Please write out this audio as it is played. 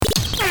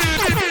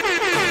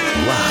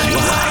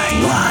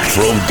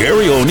from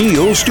Gary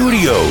O'Neill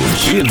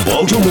Studios in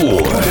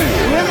Baltimore.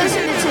 We're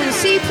listening to the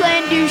C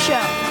Plan Do Show.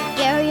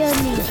 Gary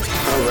O'Neill.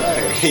 All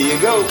right, here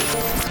you go.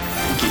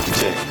 Keep the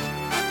check.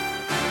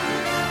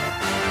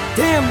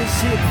 Damn,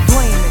 this shit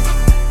flaming.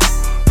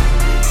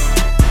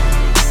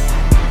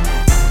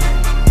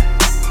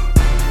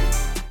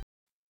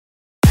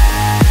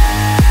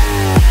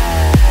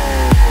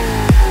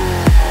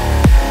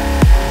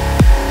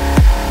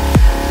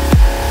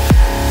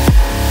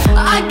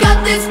 I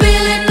got this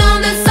feeling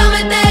on the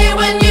summer day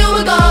when you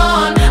were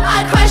gone.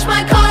 I crashed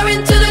my car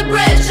into the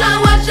bridge. I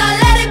watched, I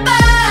let it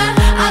burn.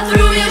 I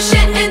threw your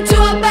shit into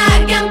a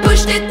bag and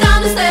pushed it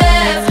down the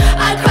stairs.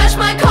 I crashed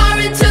my car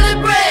into the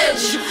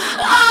bridge.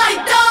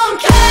 I don't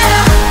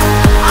care.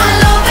 I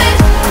love it.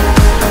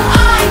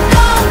 I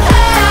don't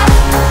care.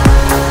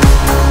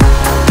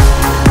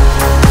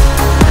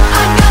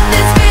 I got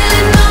this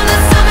feeling on the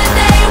summer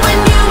day when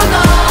you were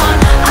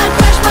gone. I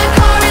crashed my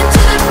car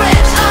into the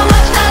bridge. I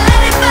watched, I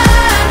let it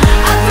burn.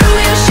 I threw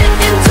your shit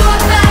into a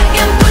bag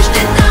and pushed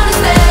it down the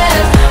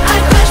stairs. I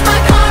crashed my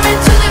car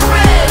into the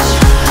bridge.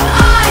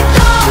 I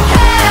don't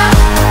care.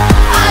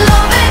 I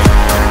love it.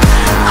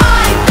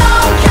 I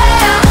don't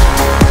care.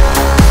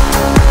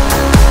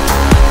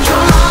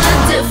 You're on a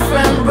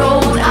different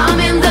road. I'm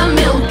in the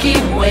Milky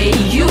Way.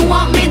 You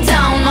want me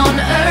down on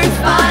Earth,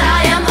 but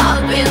I am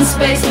up in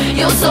space.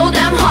 You're so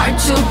damn hard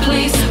to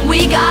please.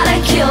 We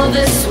gotta kill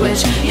this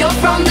switch. You're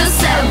from the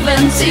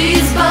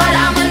 70s, but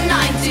I'm a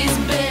 90s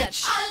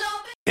bitch. I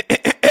love it.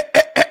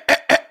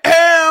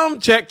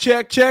 Check,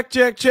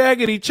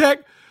 check.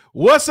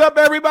 What's up,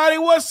 everybody?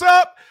 What's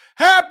up?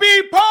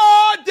 Happy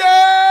Pod Day!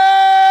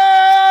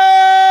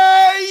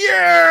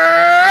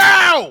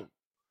 Yeah!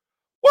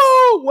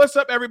 Woo! What's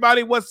up,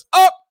 everybody? What's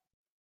up?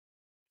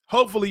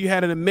 Hopefully you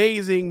had an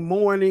amazing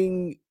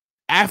morning,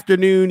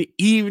 afternoon,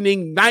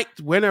 evening, night,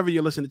 whenever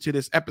you're listening to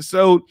this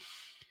episode.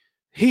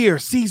 Here,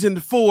 season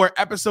 4,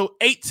 episode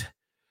 8,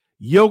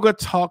 Yoga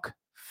Talk,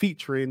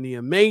 featuring the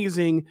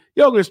amazing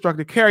yoga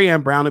instructor Carrie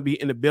Ann Brown to be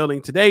in the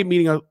building today,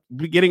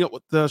 getting up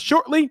with us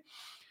shortly.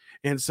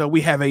 And so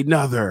we have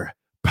another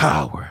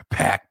power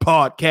pack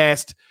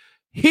podcast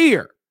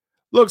here.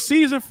 Look,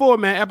 season 4,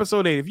 man,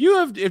 episode 8.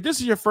 If this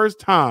is your first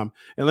time,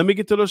 and let me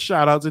get to those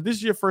shout outs. If this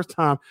is your first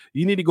time,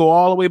 you need to go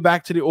all the way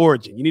back to the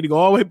origin. You need to go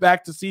all the way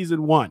back to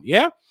season 1.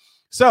 Yeah.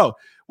 So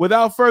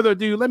without further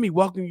ado, let me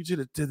welcome you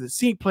to the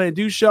C Plan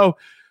Do Show.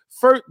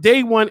 For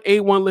day 1,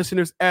 A1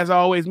 listeners, as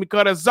always, me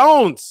cut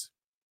zones.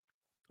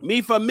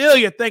 Me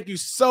familiar, thank you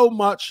so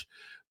much.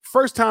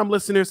 First time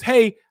listeners,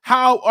 hey,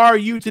 how are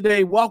you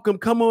today? Welcome.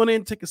 Come on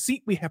in, take a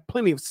seat. We have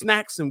plenty of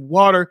snacks and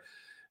water,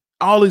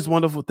 all these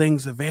wonderful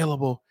things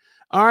available.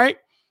 All right.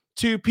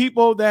 To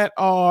people that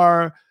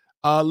are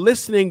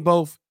listening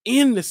both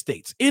in the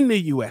States, in the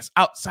U.S.,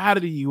 outside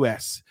of the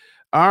U.S.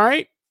 All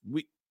right.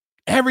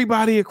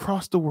 Everybody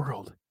across the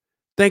world.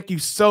 Thank you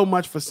so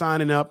much for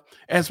signing up,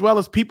 as well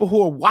as people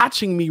who are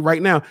watching me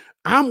right now.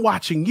 I'm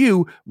watching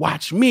you,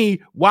 watch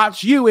me,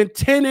 watch you in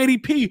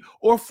 1080p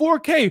or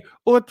 4K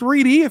or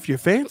 3D if you're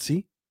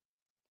fancy.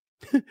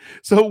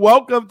 So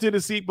welcome to the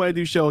C Plan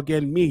Do Show.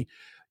 Again, me,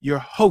 your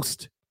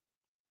host,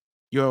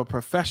 your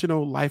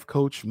professional life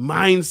coach,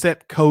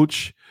 mindset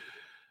coach,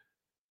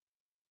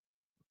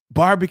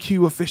 barbecue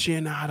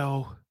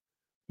aficionado,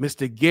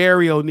 Mr.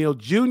 Gary O'Neill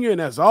Jr.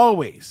 And as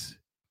always,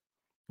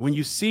 when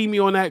you see me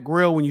on that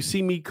grill, when you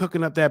see me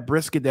cooking up that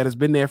brisket that has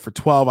been there for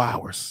 12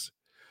 hours,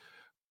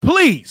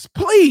 please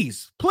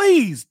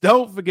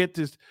don't forget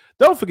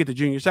the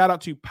Junior. Shout out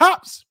to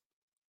Pops.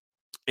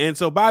 And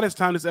so by this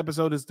time this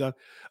episode is done,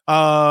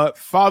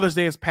 Father's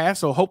Day has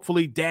passed. So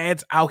hopefully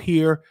dads out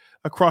here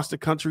across the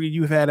country,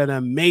 you've had an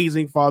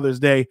amazing Father's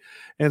Day.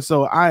 And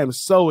so I am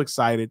so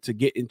excited to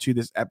get into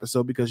this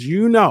episode because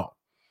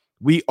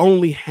we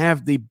only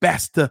have the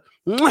best of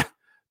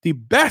the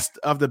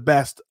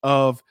best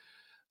of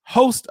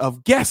host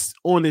of guests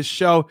on this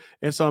show.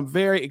 And so I'm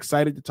very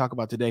excited to talk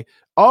about today.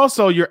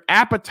 Also, your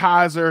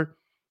appetizer,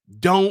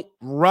 don't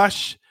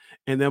rush.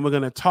 And then we're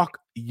going to talk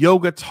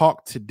yoga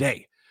talk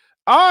today.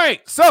 All right.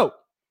 So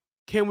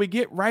can we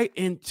get right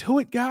into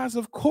it, guys?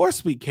 Of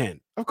course we can.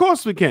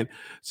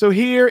 So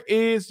here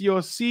is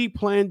your C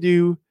Plan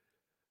Do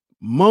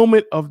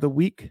moment of the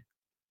week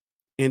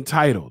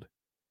entitled,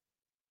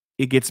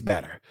 It Gets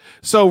Better.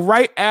 So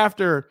right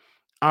after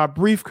our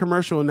brief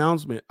commercial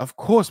announcement, of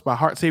course, by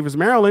Heart Savers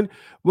Maryland,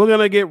 we're going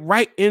to get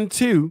right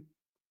into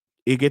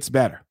It Gets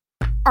Better.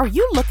 Are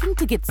you looking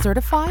to get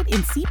certified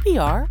in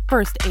CPR,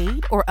 first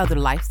aid, or other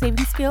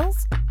life-saving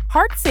skills?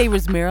 Heart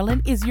Savers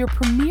Maryland is your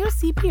premier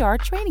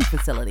CPR training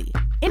facility.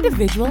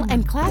 Individual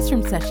and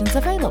classroom sessions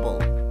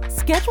available.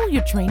 Schedule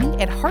your training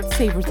at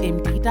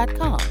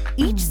heartsaversmd.com.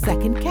 Each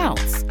second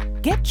counts.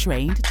 Get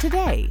trained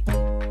today.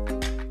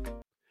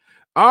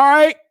 All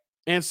right.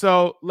 And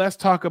so let's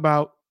talk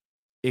about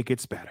It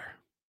Gets Better.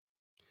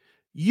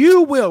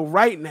 You will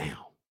right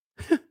now,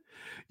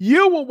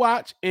 you will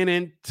watch an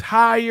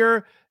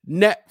entire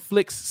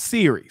Netflix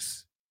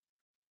series.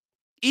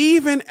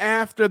 Even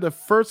after the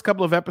first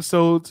couple of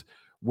episodes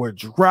were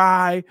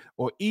dry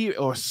or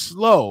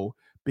slow,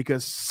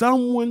 because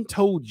someone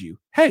told you,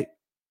 hey,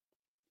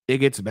 it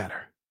gets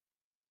better.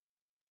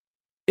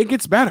 It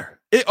gets better.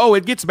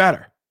 It gets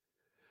better.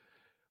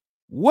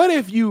 What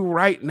if you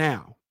right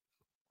now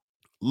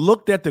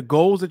looked at the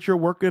goals that you're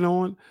working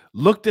on,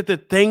 looked at the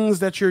things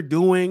that you're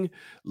doing,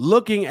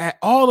 looking at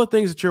all the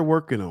things that you're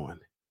working on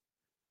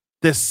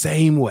the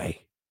same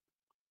way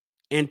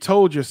and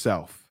told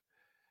yourself,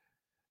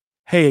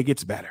 hey, it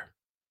gets better.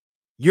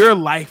 Your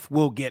life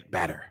will get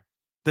better.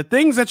 The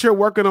things that you're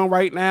working on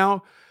right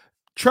now,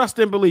 trust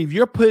and believe.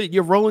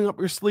 You're rolling up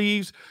your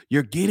sleeves,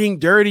 you're getting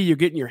dirty, you're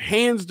getting your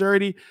hands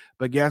dirty.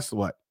 But guess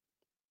what?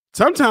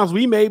 Sometimes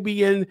we may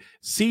be in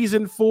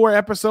season 4,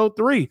 episode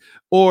 3,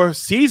 or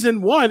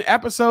season 1,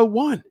 episode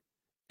 1,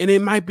 and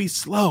it might be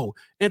slow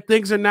and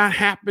things are not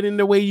happening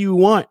the way you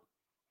want.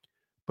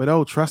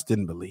 But trust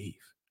and believe.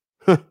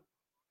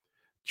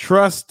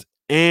 Trust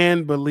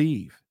and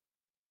believe.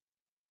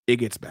 It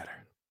gets better.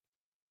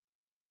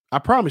 I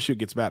promise you it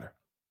gets better.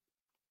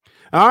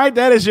 All right,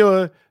 that is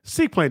your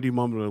Seek Plan Do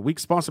moment of the week,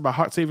 sponsored by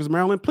Heart Savers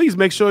Maryland. Please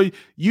make sure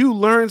you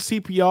learn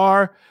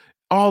CPR,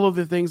 all of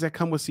the things that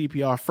come with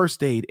CPR,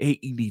 first aid,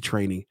 AED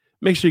training.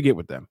 Make sure you get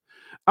with them.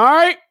 All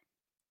right,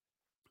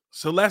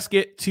 so let's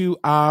get to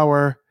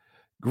our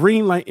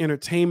Greenlight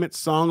Entertainment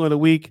song of the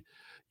week.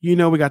 You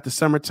know we got the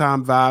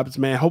summertime vibes,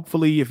 man.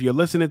 Hopefully, if you're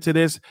listening to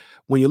this,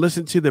 when you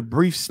listen to the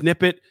brief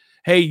snippet,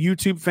 hey,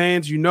 YouTube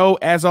fans, you know,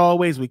 as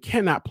always, we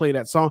cannot play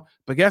that song.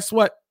 But guess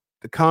what?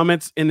 The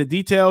comments and the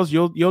details,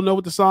 you'll know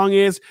what the song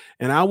is.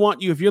 And I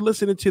want you, if you're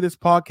listening to this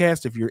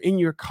podcast, if you're in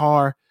your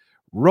car,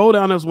 roll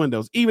down those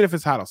windows, even if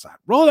it's hot outside.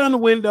 Roll down the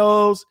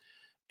windows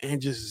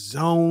and just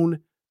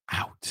zone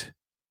out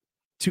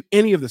to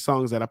any of the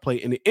songs that I play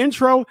in the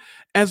intro,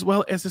 as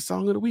well as the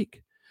song of the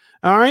week.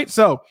 All right.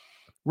 So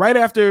right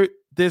after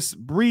this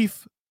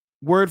brief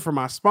word from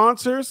our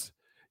sponsors,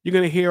 you're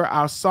going to hear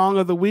our song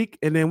of the week,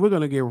 and then we're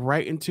going to get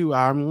right into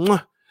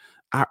our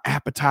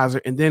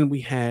appetizer. And then we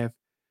have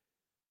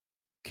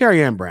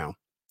Carrie Ann Brown,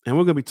 and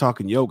we're going to be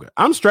talking yoga.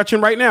 I'm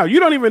stretching right now. You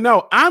don't even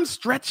know. I'm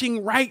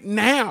stretching right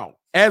now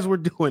as we're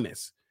doing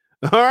this.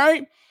 All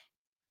right.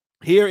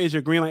 Here is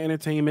your Greenlight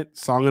Entertainment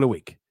song of the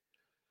week.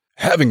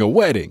 Having a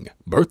wedding,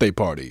 birthday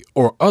party,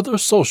 or other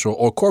social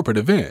or corporate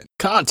event,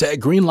 contact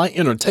Greenlight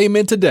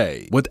Entertainment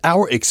today. With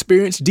our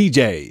experienced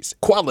DJs,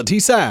 quality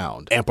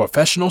sound, and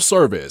professional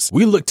service,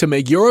 we look to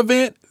make your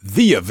event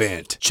the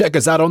event. Check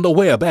us out on the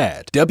web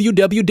at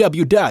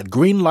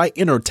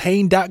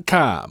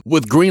www.greenlightentertain.com.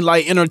 With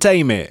Greenlight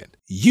Entertainment,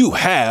 you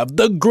have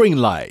the green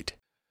light.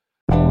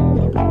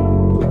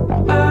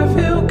 I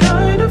feel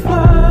kind of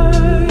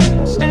fly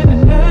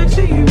standing next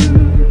to you,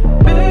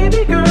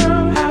 baby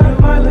girl. How do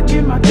I look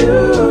in my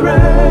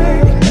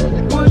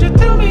do-rag? Would you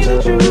tell me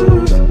the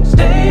truth?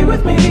 Stay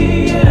with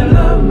me and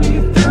love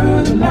me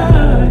through the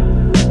night,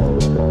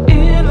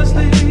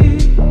 endlessly.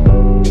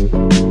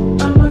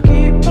 I'ma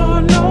keep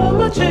on all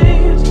my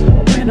chains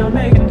when I'm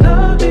making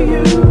love to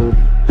you.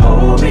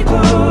 Hold me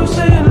close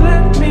and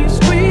let me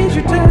squeeze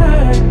you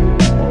tight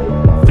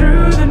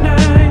through the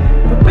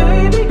night. But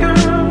baby girl,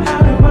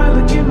 how do I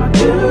look in my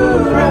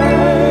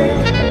do-rag?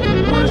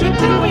 Would you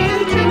tell me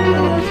the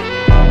truth?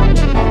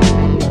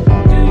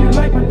 Do you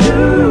like my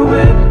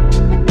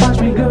do-it? Watch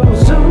me go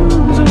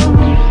zoom, zoom.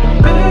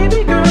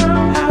 Baby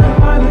girl, how do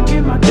I look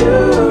in my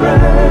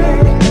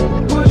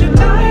do-rag? Would you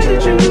like the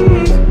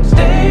truth?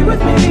 Stay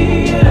with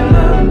me and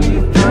love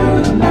me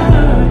through the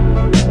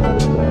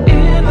night,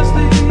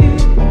 endlessly.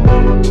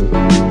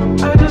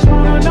 I just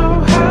wanna know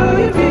how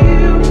you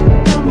feel.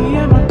 Tell me,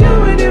 am I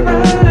doing it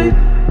right?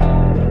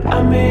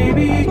 I may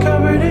be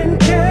covered in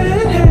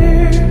cat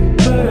hair,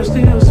 but I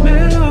still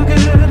smell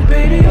good.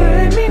 Baby,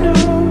 let me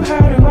know,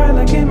 how do I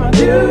look in my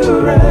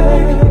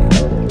do-rag?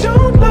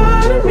 Don't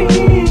lie to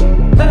me,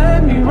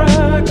 let me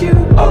rock you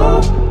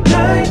all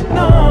night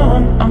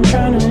long. I'm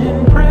trying to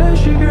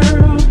impress you,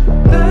 girl.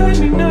 Let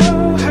me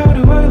know, how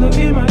do I look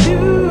in my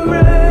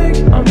do-rag?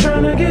 I'm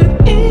trying to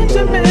get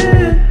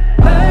intimate.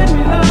 Let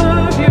me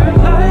love you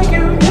like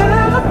you've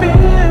never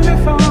been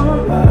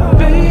before,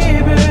 baby.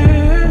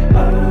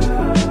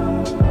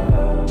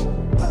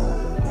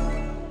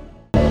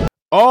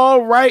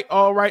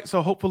 All right.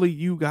 So hopefully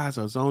you guys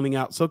are zoning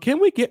out. So can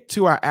we get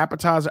to our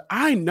appetizer?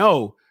 I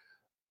know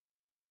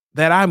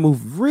that I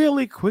move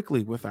really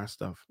quickly with our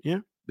stuff. Yeah.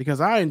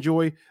 Because I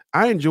enjoy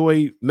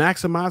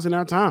maximizing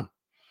our time.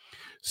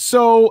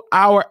 So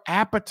our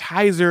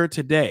appetizer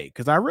today,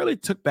 because I really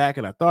took back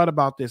and I thought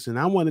about this, and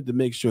I wanted to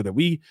make sure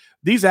that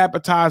these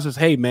appetizers,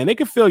 hey man, they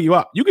can fill you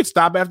up. You can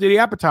stop after the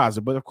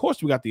appetizer, but of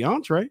course we got the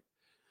entree.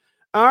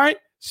 All right.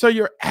 So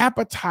your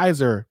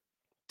appetizer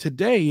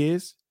today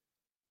is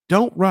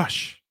don't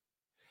rush.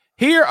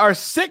 Here are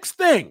 6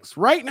 things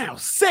right now,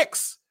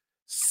 six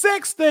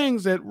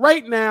things that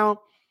right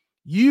now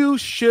you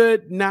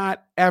should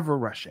not ever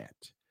rush at.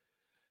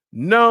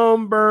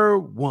 Number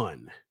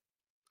 1.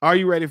 Are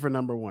you ready for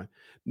number 1?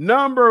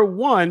 Number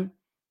 1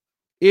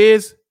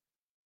 is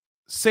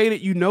say that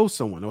you know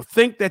someone or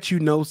think that you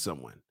know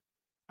someone.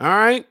 All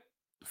right.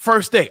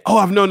 First date. Oh,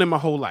 I've known them my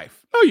whole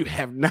life. No, you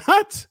have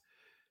not.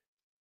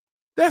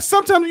 That's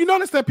sometimes you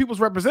notice that people's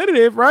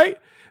representative, right?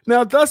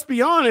 Now, let's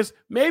be honest,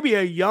 maybe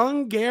a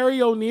young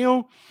Gary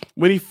O'Neill,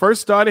 when he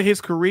first started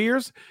his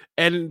careers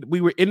and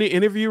we were in the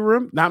interview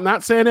room. Now, I'm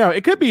not saying that.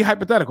 It could be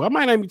hypothetical. I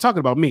might not even be talking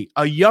about me,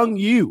 a young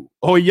you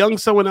or a young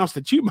someone else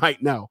that you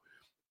might know.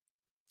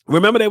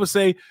 Remember, they would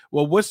say,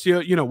 well, what's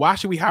your, why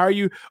should we hire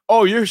you?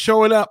 Oh, you're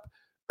showing up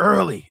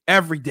early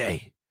every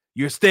day.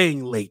 You're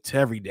staying late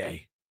every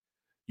day.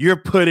 You're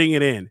putting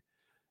it in.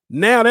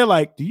 Now they're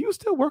like, do you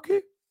still work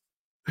here?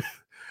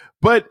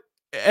 But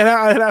and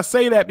I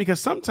say that because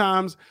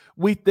sometimes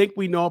we think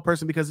we know a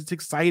person because it's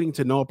exciting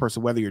to know a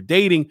person, whether you're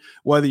dating,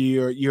 whether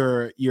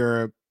you're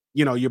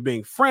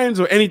being friends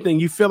or anything.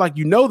 You feel like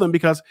you know them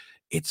because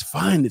it's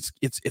fun.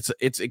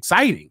 It's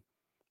exciting.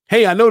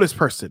 Hey, I know this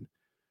person,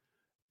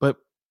 but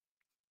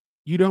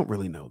you don't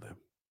really know them.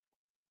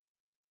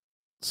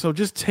 So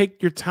just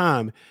take your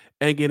time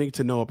and getting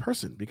to know a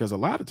person, because a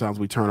lot of times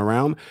we turn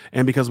around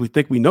and because we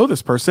think we know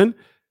this person,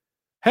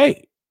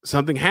 hey,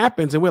 something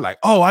happens and we're like,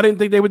 oh, I didn't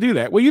think they would do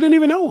that. Well, you didn't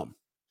even know them.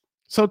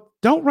 So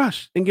don't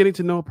rush in getting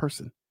to know a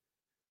person.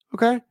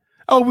 Okay.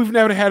 Oh, we've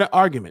never had an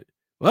argument.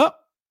 Well,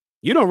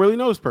 you don't really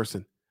know this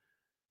person.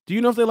 Do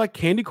you know if they like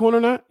candy corn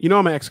or not? I'm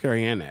going to ask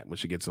Carrie Ann that when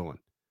she gets on.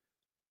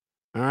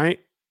 All right.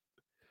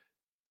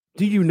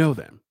 Do you know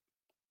them?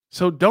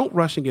 So don't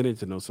rush and get in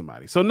to know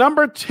somebody. So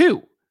number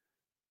 2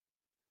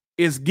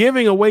 is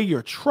giving away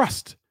your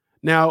trust.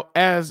 Now,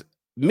 as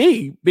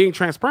me being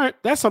transparent,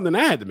 that's something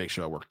I had to make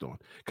sure I worked on,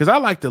 because I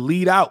like to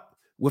lead out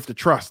with the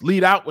trust,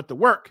 lead out with the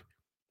work.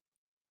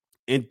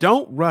 And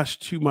don't rush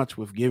too much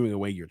with giving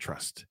away your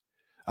trust.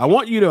 I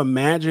want you to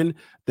imagine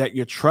that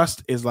your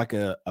trust is like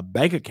a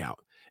bank account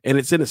and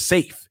it's in a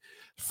safe.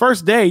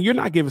 First day, you're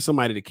not giving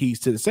somebody the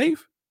keys to the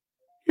safe.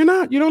 You're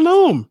not. You don't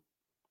know them.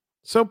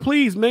 So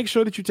please make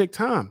sure that you take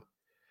time.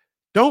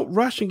 Don't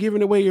rush in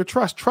giving away your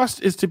trust.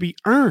 Trust is to be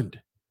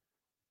earned.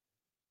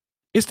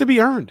 It's to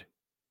be earned.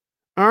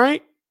 All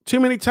right. Too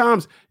many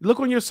times, look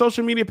on your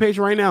social media page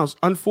right now.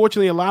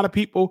 Unfortunately, a lot of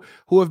people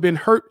who have been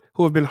hurt,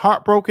 who have been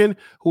heartbroken,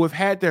 who have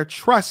had their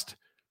trust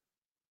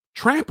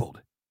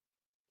trampled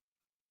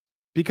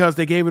because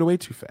they gave it away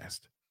too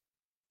fast.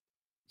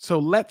 So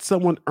let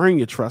someone earn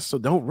your trust. So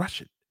don't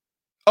rush it.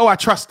 Oh, I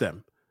trust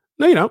them.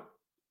 No, you don't.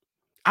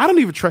 I don't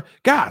even trust,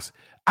 guys.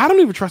 I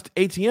don't even trust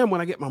the ATM when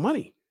I get my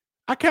money.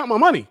 I count my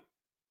money.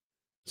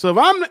 So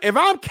if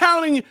I'm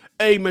counting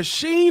a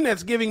machine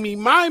that's giving me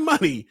my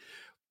money,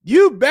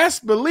 you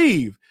best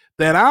believe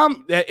that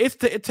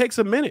it takes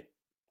a minute,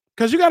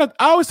 because I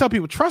always tell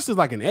people, trust is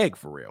like an egg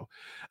for real.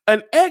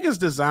 An egg is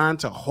designed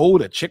to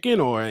hold a chicken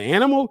or an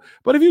animal,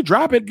 but if you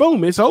drop it,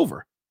 boom, it's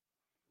over.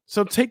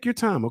 So take your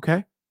time,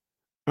 okay?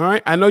 All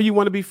right. I know you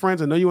want to be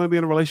friends. I know you want to be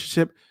in a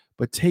relationship,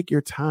 but take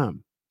your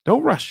time.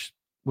 Don't rush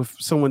with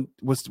someone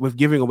with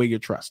giving away your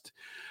trust.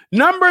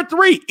 Number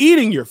 3,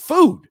 eating your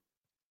food.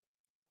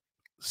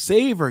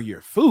 Savor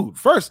your food.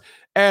 First,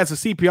 as a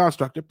CPR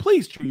instructor,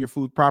 please chew your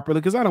food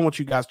properly, because I don't want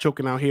you guys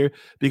choking out here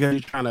because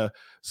you're trying to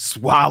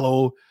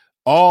swallow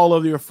all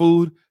of your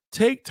food.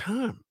 Take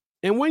time.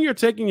 And when you're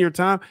taking your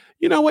time,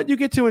 you know what? You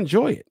get to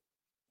enjoy it.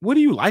 What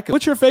do you like?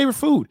 What's your favorite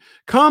food?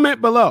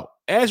 Comment below.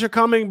 As you're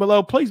commenting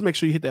below, please make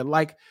sure you hit that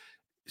like,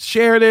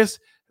 share this,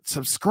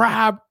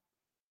 subscribe.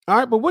 All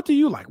right. But what do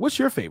you like? What's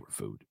your favorite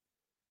food?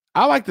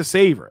 I like to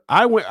savor.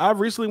 I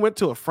recently went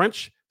to a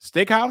French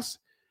steakhouse.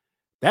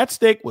 That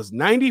steak was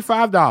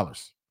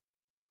 $95.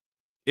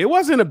 It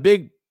wasn't a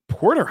big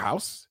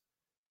porterhouse.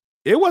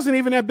 It wasn't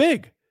even that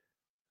big.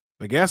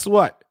 But guess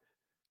what?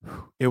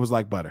 It was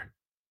like butter.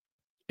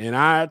 And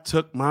I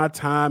took my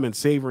time in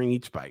savoring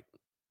each bite.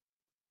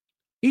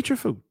 Eat your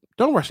food.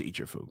 Don't rush to eat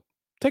your food.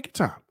 Take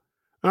your time.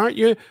 All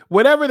right.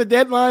 Whatever the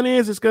deadline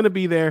is, it's going to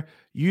be there.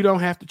 You don't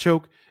have to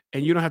choke,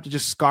 and you don't have to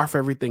just scarf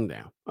everything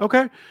down.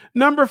 Okay.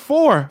 Number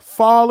 4,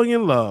 falling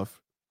in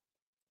love.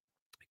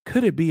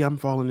 Could it be I'm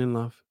falling in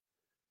love?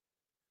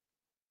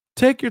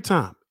 Take your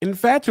time.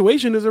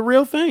 Infatuation is a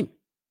real thing.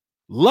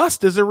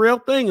 Lust is a real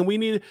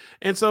thing.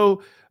 And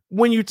so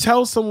when you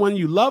tell someone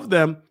you love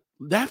them,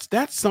 that's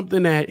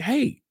something that,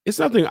 hey, it's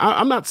something.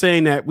 I'm not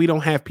saying that we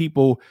don't have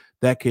people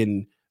that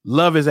can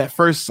love is at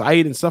first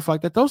sight and stuff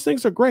like that. Those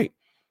things are great,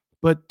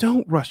 but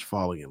don't rush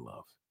falling in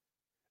love.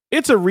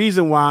 It's a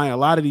reason why a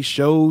lot of these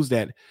shows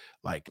that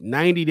like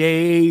 90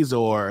 Days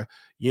or,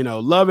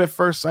 Love at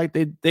First Sight,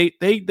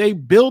 they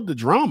build the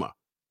drama.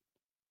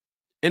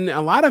 And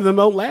a lot of them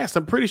don't last.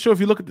 I'm pretty sure if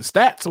you look at the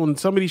stats on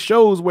some of these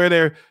shows where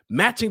they're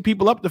matching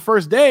people up the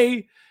first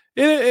day,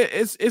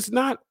 it's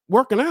not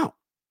working out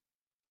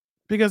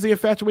because the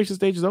infatuation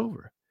stage is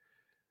over.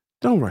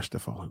 Don't rush to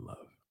fall in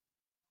love.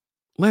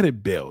 Let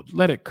it build.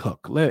 Let it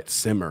cook. Let it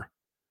simmer.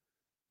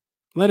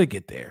 Let it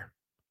get there.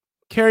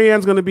 Carrie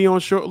Ann's going to be on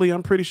shortly.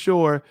 I'm pretty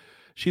sure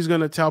she's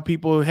going to tell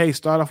people, hey,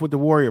 start off with the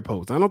warrior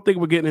pose. I don't think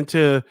we're getting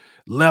into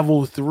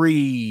level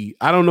 3.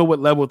 I don't know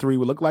what level 3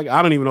 would look like.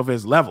 I don't even know if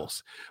there's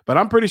levels, but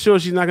I'm pretty sure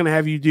she's not going to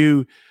have you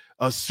do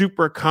a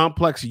super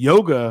complex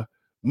yoga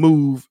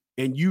move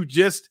and you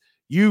just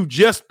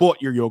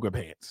bought your yoga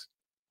pants.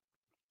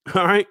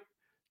 All right.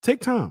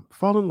 Take time.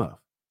 Fall in love.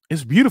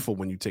 It's beautiful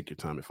when you take your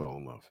time and fall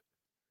in love.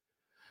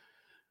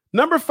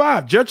 Number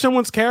 5, judge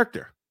someone's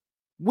character.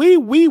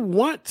 We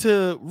want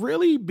to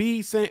really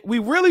be saying, we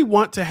really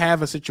want to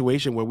have a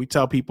situation where we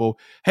tell people,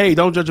 hey,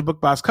 don't judge a book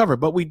by its cover,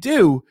 but we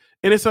do.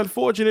 And it's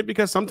unfortunate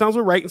because sometimes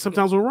we're right and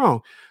sometimes we're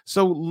wrong.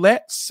 So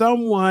let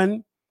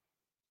someone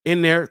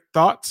in their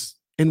thoughts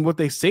and what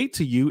they say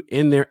to you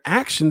in their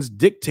actions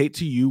dictate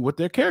to you what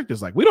their character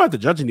is like. We don't have to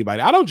judge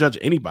anybody. I don't judge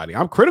anybody.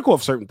 I'm critical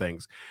of certain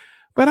things,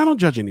 but I don't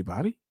judge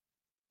anybody.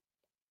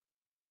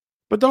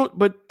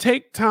 But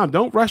take time.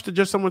 Don't rush to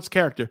judge someone's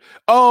character.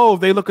 Oh,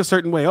 they look a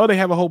certain way. Oh, they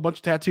have a whole bunch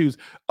of tattoos.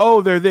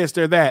 Oh, they're this,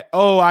 they're that.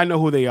 Oh, I know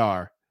who they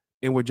are.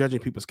 And we're judging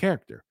people's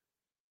character.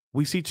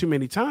 We see too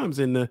many times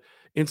in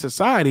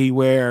society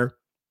where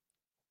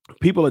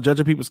people are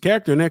judging people's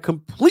character and they're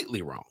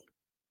completely wrong.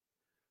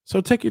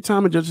 So take your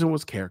time and judge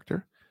someone's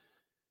character.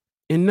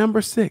 And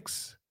number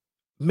 6,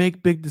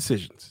 make big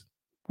decisions.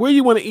 Where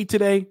you want to eat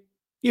today,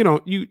 you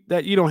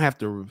don't have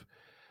to.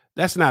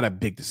 That's not a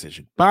big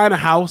decision. Buying a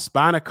house,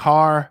 buying a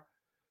car,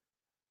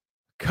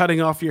 cutting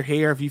off your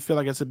hair if you feel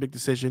like it's a big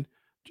decision.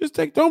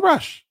 Don't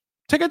rush.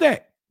 Take a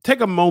day.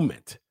 Take a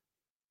moment.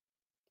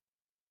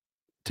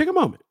 Take a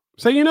moment.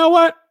 Say, you know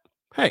what?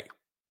 Hey,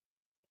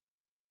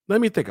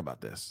 let me think about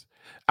this.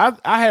 I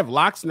have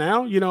locks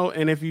now,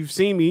 and if you've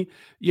seen me,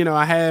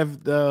 I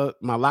have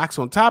my locks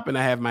on top and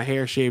I have my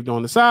hair shaved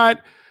on the side,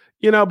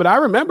 but I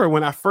remember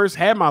when I first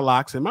had my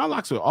locks and my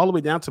locks were all the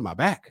way down to my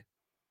back.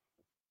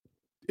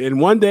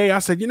 And one day I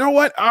said, you know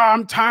what?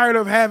 I'm tired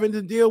of having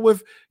to deal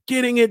with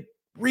getting it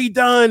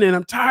redone. And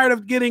I'm tired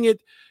of getting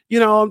it,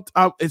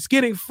 it's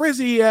getting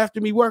frizzy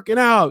after me working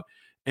out.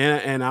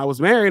 And I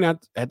was married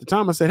at the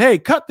time. I said, hey,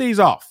 cut these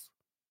off.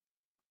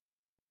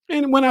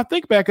 And when I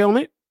think back on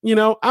it,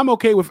 I'm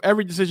okay with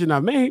every decision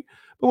I've made.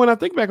 But when I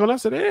think back on it, I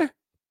said,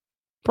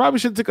 probably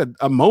should take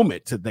a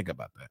moment to think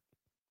about that.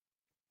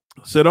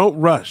 So don't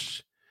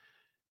rush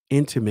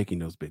into making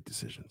those big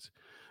decisions.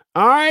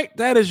 All right.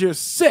 That is your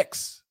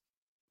 6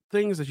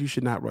 things that you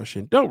should not rush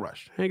in. Don't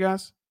rush. Hey,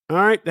 guys. All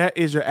right. That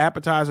is your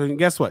appetizer. And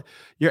guess what?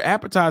 Your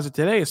appetizer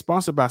today is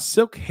sponsored by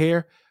Silk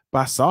Hair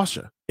by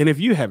Sasha. And if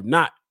you have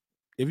not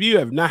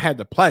had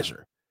the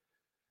pleasure,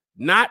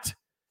 not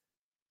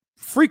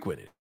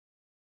frequented,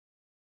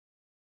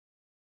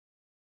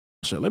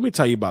 let me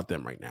tell you about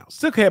them right now.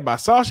 Silk Hair by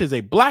Sasha is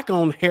a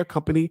Black-owned hair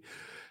company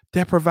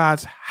that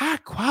provides high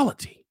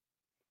quality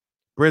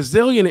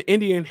Brazilian and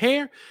Indian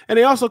hair. And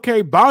they also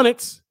carry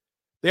bonnets.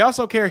 They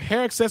also carry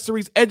hair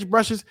accessories, edge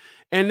brushes,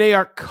 and they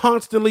are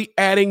constantly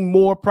adding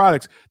more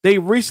products. They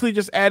recently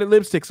just added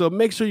lipstick, so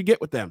make sure you get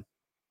with them.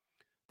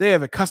 They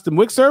have a custom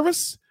wig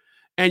service,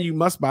 and you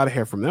must buy the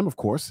hair from them, of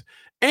course.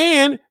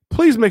 And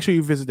please make sure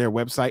you visit their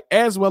website,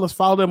 as well as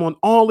follow them on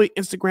all the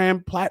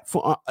Instagram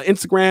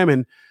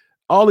and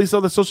all these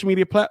other social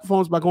media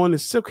platforms by going to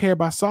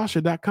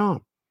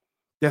silkhairbysasha.com.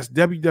 That's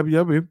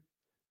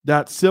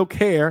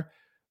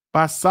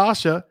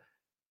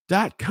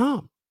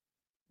www.silkhairbysasha.com.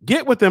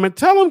 Get with them and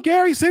tell them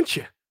Gary sent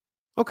you.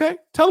 Okay?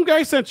 Tell them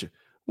Gary sent you.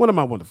 One of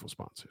my wonderful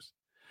sponsors.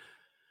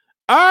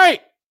 All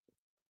right.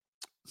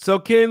 So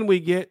can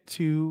we get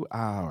to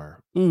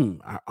our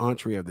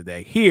entree of the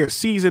day? Here,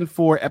 season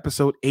 4,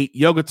 episode 8,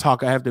 Yoga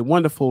Talk. I have the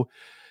wonderful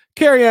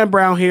Carrie Ann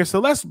Brown here.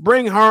 So let's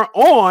bring her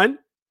on.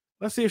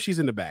 Let's see if she's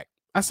in the back.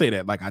 I say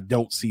that like I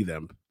don't see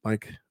them.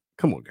 Like,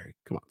 come on, Gary.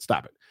 Come on.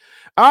 Stop it.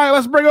 All right.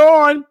 Let's bring her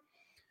on.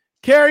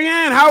 Carrie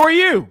Ann, how are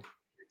you?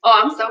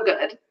 Oh, I'm so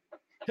good.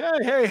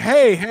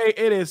 Hey,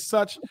 it is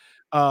such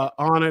an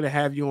honor to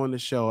have you on the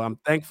show. I'm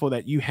thankful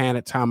that you had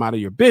a time out of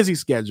your busy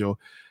schedule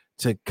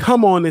to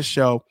come on this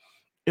show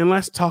and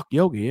let's talk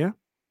yoga, yeah?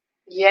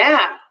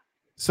 Yeah.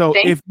 So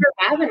Thanks for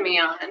having me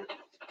on.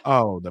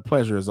 Oh, the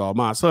pleasure is all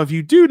mine. So if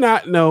you do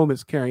not know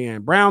Miss Carrie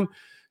Ann Brown,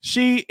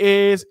 she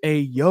is a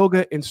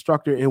yoga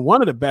instructor and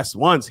one of the best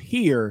ones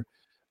here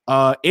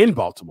in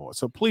Baltimore.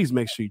 So please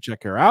make sure you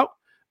check her out.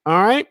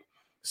 All right.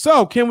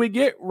 So can we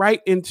get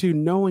right into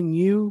knowing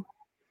you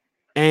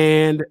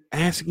and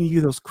asking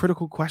you those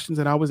critical questions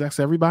that I always ask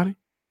everybody?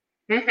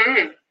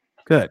 Mm-hmm.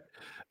 Good.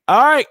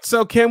 All right.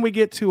 So can we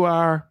get to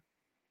our,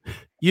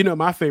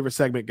 my favorite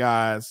segment,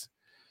 guys?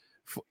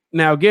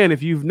 Now, again,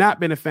 if you've not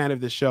been a fan of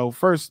this show,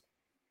 first,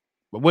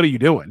 what are you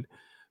doing?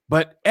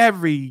 But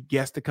every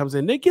guest that comes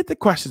in, they get the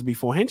questions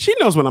beforehand. She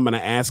knows what I'm going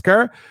to ask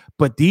her.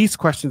 But these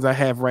questions I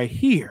have right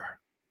here,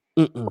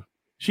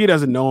 she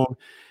doesn't know them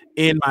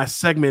in my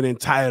segment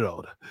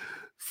entitled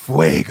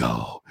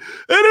Fuego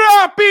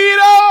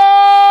Rapido.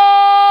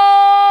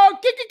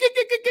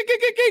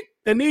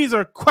 And these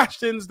are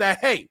questions that,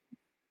 hey,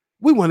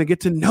 we want to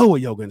get to know a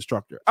yoga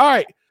instructor. All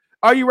right.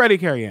 Are you ready,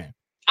 Carrie Ann?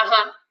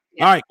 Uh-huh.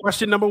 Yeah. All right.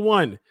 Question number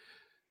 1.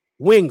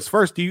 Wings.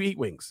 First, do you eat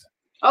wings?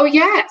 Oh,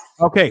 yes.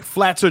 Okay.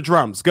 Flats or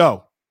drums?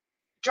 Go.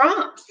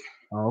 Drums.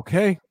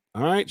 Okay.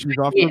 All right. She's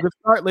off to a good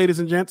start, ladies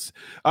and gents.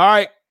 All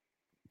right.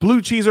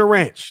 Blue cheese or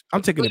ranch?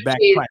 I'm taking it back.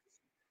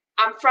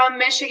 I'm from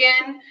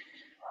Michigan.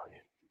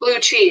 Blue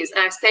cheese.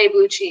 And I say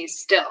blue cheese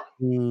still.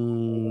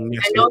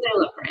 Yes, I know they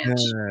love ranch.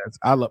 Yes.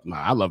 I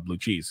love blue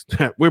cheese.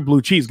 We're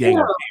blue cheese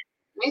gang.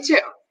 Me too.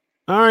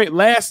 All right,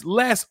 last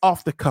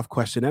off the cuff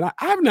question, and I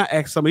have not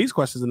asked some of these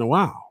questions in a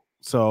while.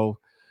 So,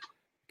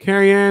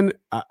 Carrie Ann,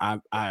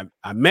 I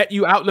met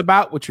you out and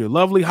about with your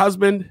lovely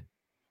husband.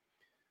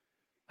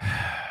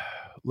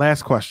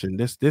 Last question.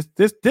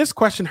 This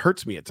question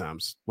hurts me at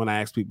times when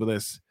I ask people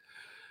this.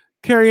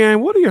 Carrie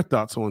Ann, what are your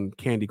thoughts on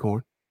candy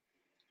corn?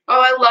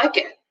 Oh, I like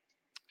it.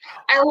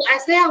 I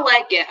say I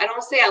like it. I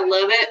don't say I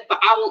love it, but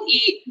I will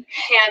eat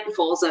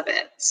handfuls of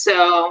it.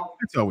 So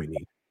That's all we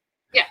need.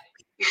 yeah.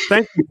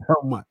 Thank you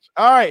so much.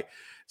 All right.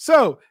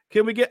 So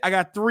can we I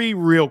got 3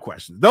 real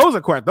questions. Those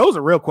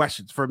are real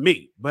questions for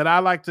me, but I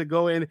like to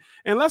go in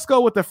and let's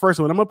go with the first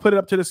one. I'm going to put it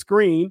up to the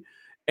screen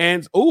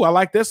and I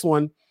like this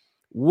one.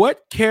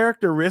 What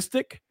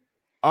characteristic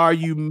are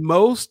you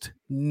most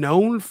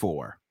known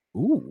for?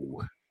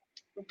 Ooh.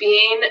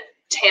 Being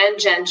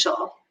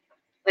tangential.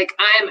 Like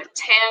I am a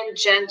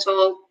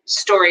tangential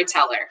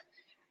storyteller.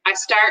 I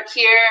start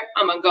here,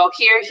 I'm gonna go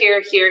here,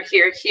 here, here,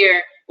 here,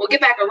 here. We'll get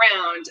back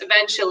around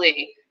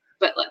eventually,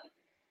 but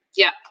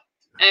yeah,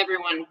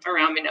 everyone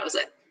around me knows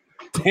it.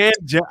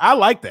 I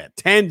like that.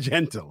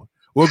 Tangential.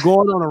 We're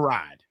going on a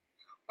ride.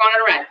 Going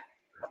on a ride.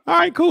 All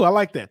right, cool. I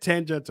like that.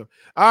 Tangential.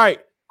 All right.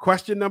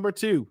 Question number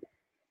 2.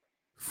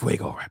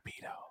 Fuego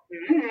Rapido.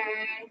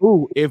 Mm-hmm.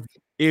 Ooh,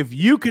 if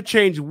you could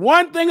change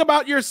one thing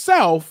about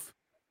yourself,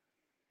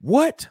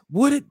 what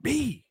would it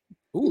be?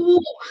 Ooh.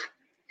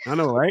 I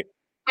know, right?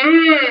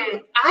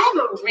 I have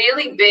a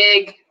really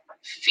big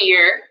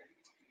fear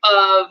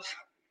of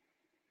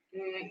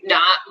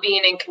not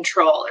being in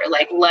control or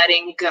like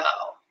letting go.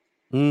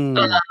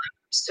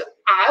 So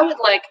I would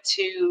like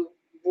to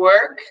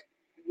work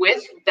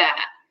with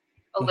that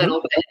a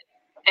little bit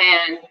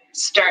and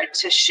start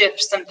to shift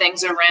some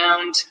things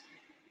around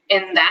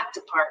in that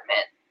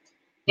department.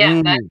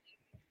 Yeah, that's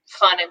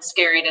fun and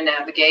scary to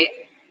navigate.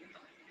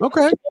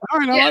 Okay. All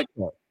right. I like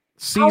that.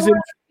 Season. I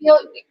feel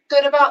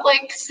good about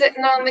like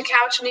sitting on the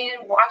couch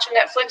and watching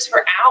Netflix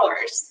for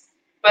hours.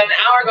 But an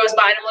hour goes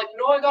by and I'm like,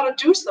 no, I gotta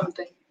do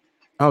something.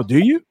 Oh, do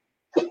you?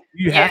 Do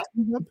you have to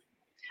do something?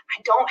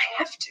 I don't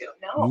have to.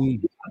 No,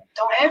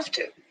 don't have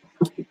to.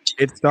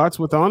 It starts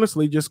with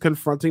honestly just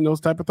confronting those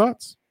type of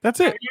thoughts. That's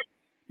it.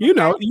 You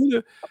know,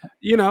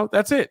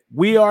 that's it.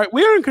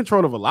 We're in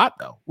control of a lot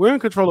though. We're in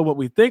control of what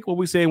we think, what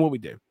we say, and what we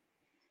do.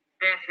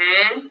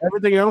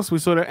 Everything else we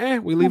sort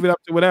of we leave it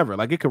up to whatever.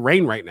 Like it could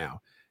rain right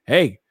now.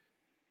 Hey,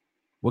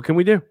 what can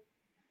we do?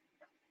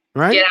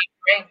 Right? Get out of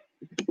the rain.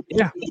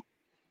 Yeah.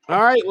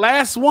 All right.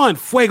 Last one.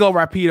 Fuego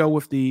Rapido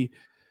with the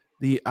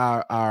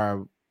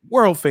our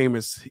world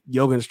famous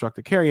yoga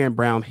instructor Carrie Ann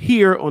Brown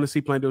here on the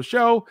C Plando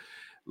Show.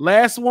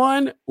 Last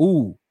one.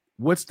 Ooh,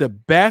 what's the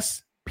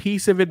best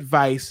piece of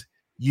advice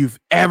you've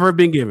ever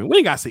been given? We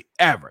ain't gotta say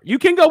ever. You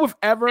can go with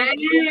ever.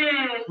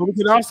 But we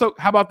can also,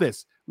 how about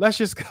this? Let's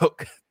just go.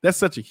 That's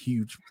such a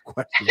huge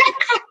question.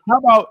 How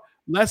about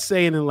let's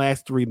say in the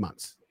last 3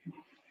 months?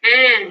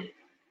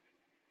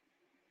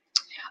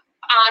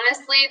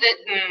 Honestly,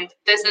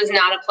 this is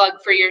not a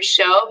plug for your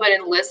show, but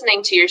in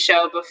listening to your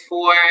show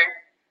before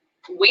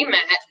we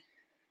met,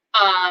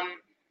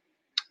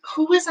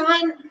 who was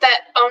on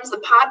that owns the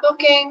pod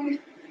booking?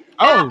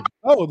 Oh,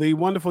 the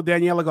wonderful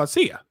Daniela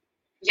Garcia.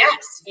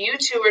 Yes, you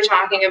two were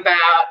talking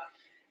about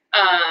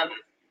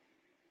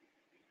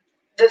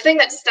the thing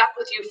that stuck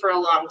with you for a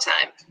long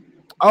time.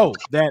 Oh,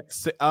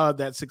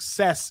 that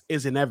success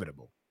is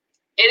inevitable.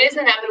 It is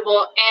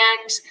inevitable,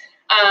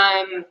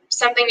 and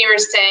something you were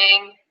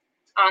saying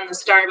on the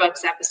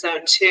Starbucks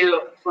episode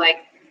too, like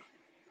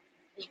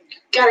you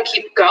gotta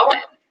keep going.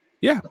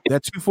 Yeah,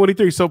 that's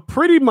 243. So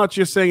pretty much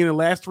you're saying in the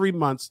last 3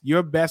 months,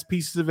 your best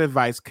pieces of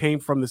advice came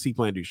from the C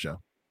Plando Show.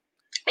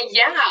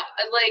 Yeah,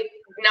 like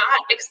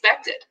not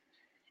expected.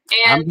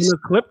 And I'm gonna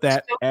clip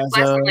that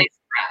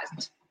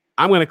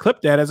I'm gonna clip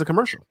that as a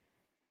commercial.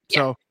 Yeah.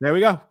 So there we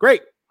go.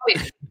 Great. Oh,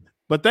 yeah.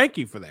 But thank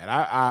you for that.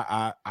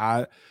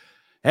 I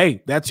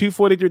hey, that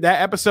 243,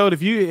 that episode,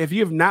 if you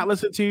have not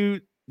listened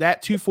to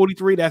that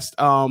 243, that's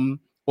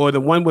or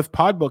the one with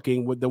pod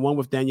booking with the one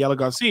with Daniela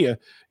Garcia,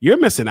 you're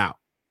missing out.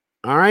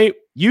 All right.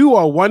 You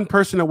are one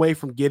person away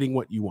from getting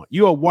what you want.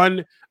 You are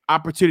one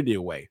opportunity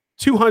away.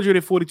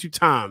 242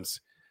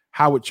 times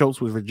Howard Schultz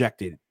was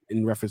rejected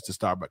in reference to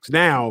Starbucks.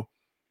 Now,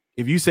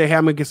 if you say, hey,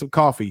 I'm gonna get some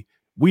coffee,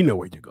 we know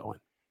where you're going.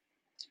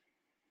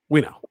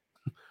 We know.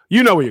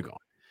 You know where you're going.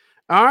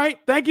 All right.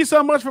 Thank you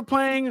so much for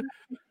playing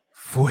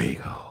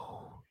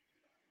Fuego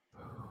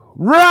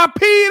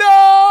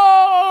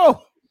Rapido.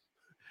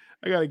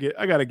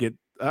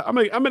 I'm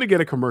gonna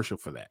get a commercial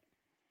for that.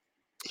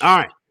 All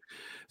right.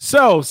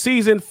 So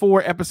season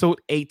 4, episode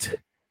 8,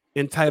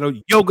 entitled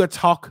Yoga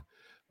Talk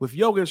with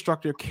yoga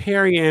instructor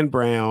Carrie Ann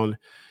Brown.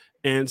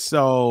 And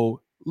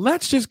so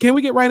can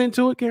we get right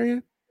into it, Carrie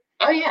Ann?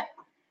 Oh yeah.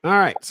 All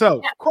right.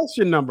 So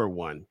question number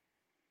 1.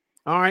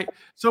 All right.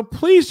 So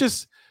please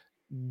just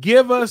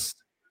give us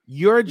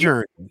your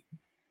journey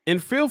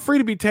and feel free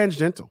to be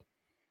tangential.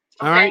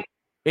 All right.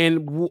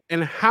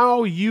 And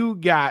how you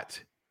got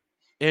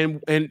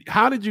and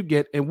how did you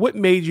get and what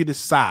made you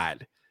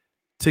decide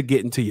to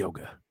get into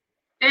yoga?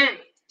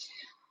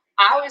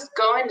 I was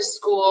going to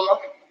school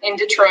in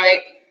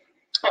Detroit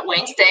at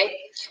Wayne State,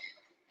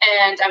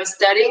 and I was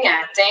studying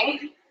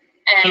acting.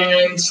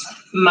 And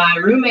my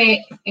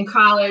roommate in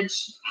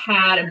college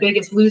had a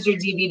Biggest Loser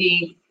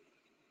DVD,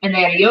 and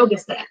they had a yoga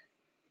set.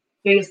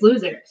 Biggest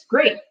Loser. It's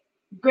great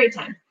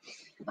time.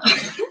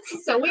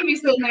 So we'd be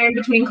sitting there in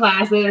between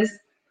classes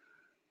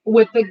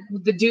with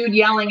the dude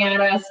yelling at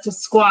us to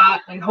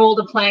squat and hold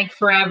a plank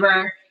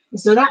forever. And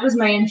so that was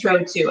my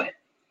intro to it.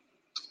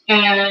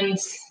 And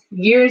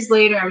years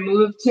later, I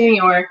moved to New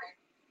York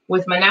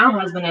with my now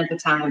husband at the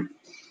time.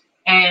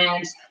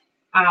 And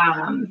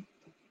I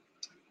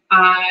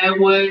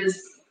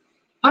was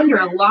under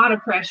a lot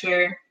of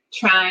pressure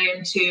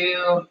trying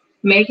to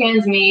make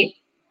ends meet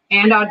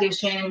and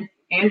audition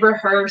and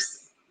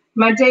rehearse.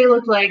 My day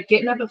looked like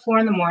getting up at 4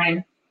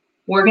 a.m,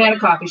 working at a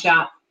coffee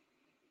shop,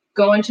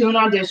 going to an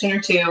audition or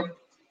two,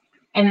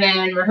 and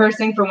then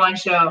rehearsing for one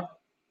show,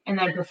 and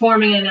then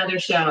performing in another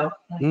show,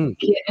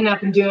 getting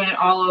up and doing it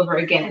all over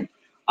again,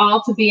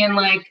 all to be in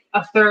like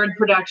a third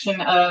production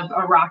of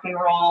a rock and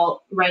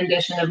roll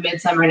rendition of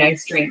Midsummer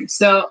Night's Dream.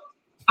 So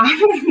I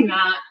was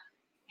not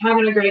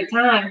having a great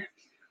time.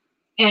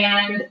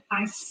 And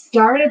I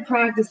started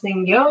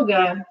practicing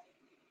yoga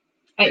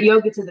at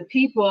Yoga to the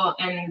People,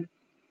 and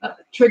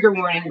trigger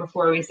warning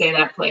before we say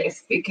that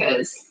place,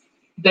 because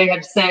they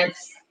have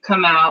since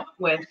come out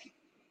with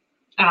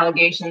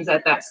allegations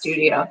at that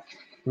studio,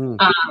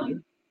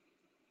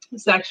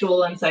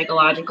 sexual and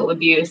psychological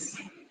abuse.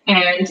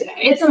 And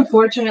it's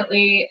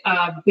unfortunately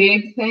a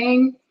big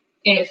thing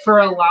for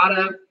a lot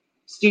of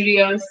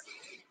studios,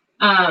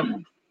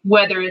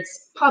 whether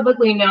it's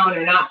publicly known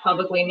or not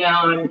publicly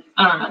known.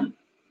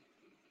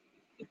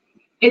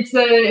 It's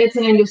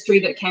an industry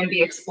that can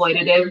be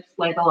exploitative,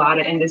 like a lot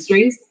of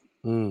industries.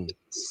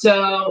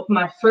 So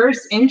my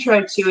first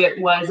intro to it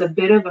was a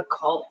bit of a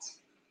cult.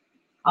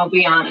 I'll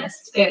be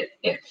honest.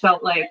 It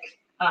felt like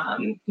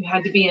you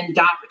had to be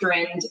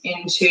indoctrined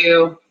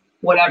into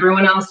what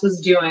everyone else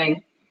was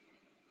doing.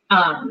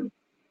 On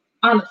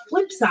the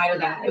flip side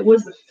of that, it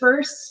was the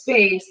first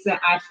space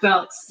that I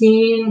felt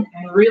seen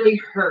and really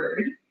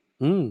heard.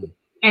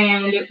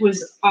 And it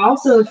was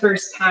also the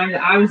first time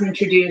that I was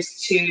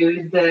introduced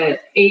to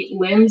the 8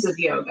 limbs of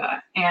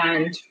yoga,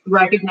 and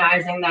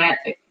recognizing that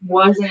it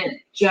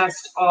wasn't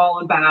just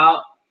all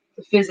about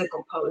the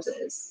physical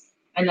poses,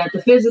 and that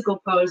the physical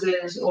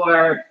poses,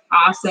 or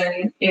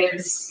asana,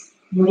 is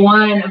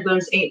one of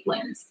those 8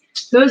 limbs.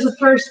 So it was the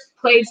first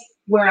place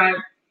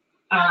where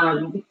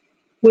I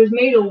was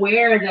made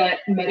aware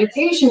that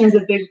meditation is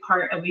a big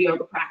part of a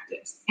yoga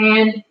practice,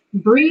 and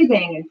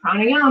breathing and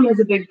pranayama is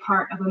a big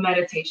part of a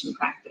meditation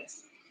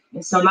practice.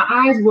 And so my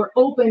eyes were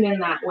opened in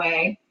that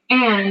way,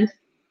 and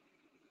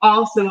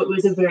also it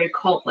was a very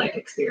cult-like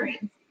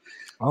experience.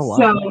 Oh, wow.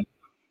 So,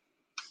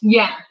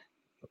 yeah.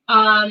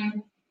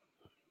 And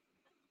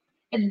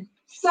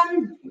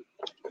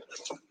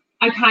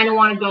I kind of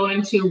want to go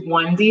into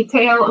one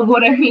detail of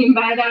what I mean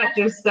by that,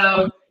 just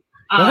so.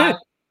 I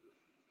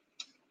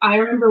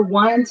remember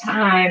one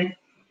time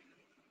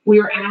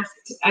we were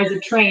asked as a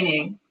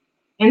training,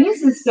 and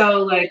this is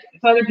so, like,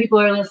 if other people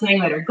are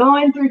listening that are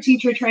going through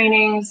teacher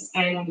trainings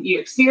and you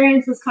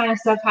experience this kind of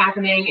stuff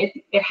happening,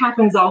 it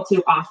happens all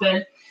too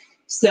often.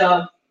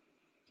 So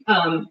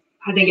I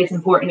think it's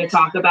important to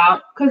talk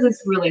about, because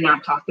it's really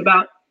not talked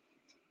about.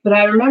 But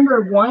I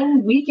remember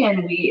one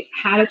weekend we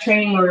had a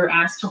training where we were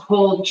asked to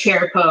hold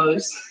chair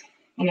pose.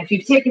 And if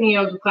you've taken a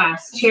yoga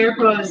class, chair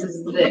pose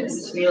is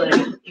this. You're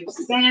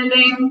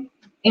standing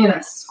in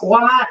a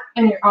squat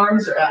and your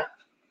arms are up.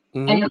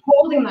 And you're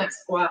holding that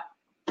squat.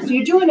 So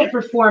you're doing it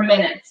for 4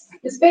 minutes.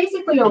 It's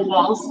basically a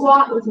wall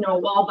squat with no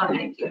wall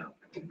behind you.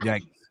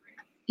 Yikes.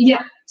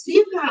 Yeah. So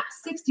you've got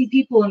 60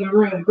 people in the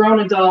room, grown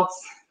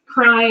adults,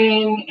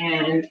 crying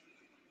and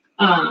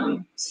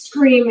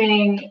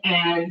screaming.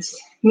 And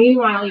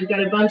meanwhile, you've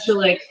got a bunch of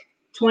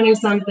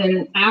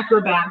 20-something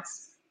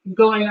acrobats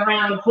going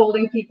around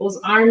holding people's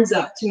arms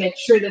up to make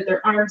sure that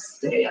their arms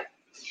stay up.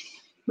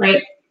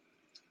 Right.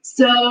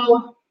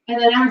 So, and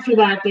then after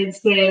that, they'd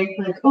say,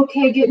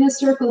 okay, get in a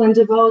circle and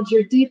divulge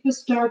your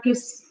deepest,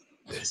 darkest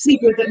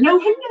secret that no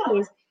one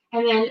knows.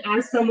 And then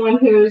as someone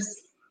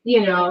who's,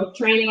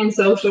 training in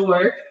social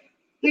work,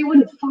 they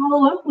wouldn't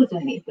follow up with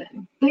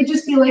anything. They'd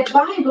just be like,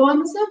 bye, go on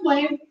the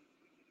subway.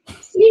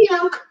 See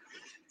ya.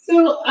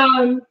 So,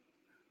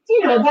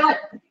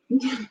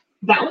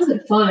 that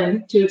wasn't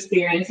fun to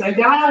experience. I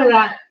got out of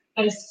that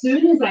as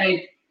soon as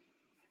I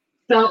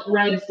felt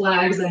red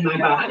flags in my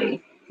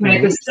body.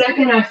 Right. The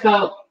second I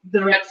felt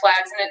the red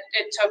flags, and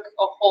it took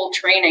a whole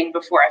training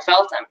before I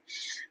felt them.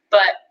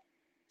 But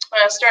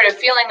when I started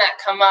feeling that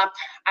come up,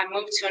 I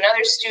moved to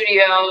another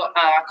studio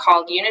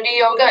called Unity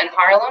Yoga in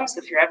Harlem. So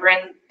if you're ever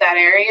in that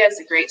area, it's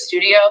a great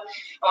studio.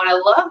 And what I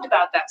loved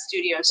about that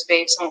studio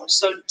space, and what was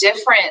so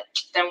different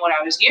than what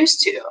I was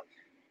used to,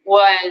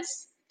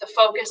 was the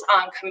focus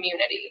on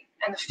community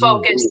and the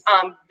focus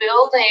on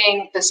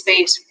building the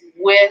space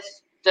with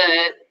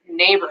the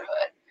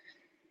neighborhood.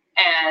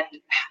 And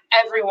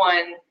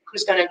everyone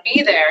who's going to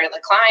be there,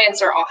 the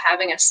clients, are all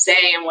having a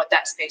say in what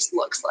that space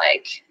looks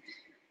like.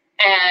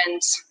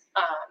 And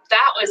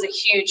that was a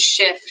huge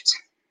shift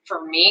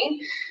for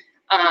me.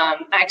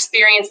 I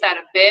experienced that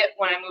a bit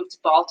when I moved to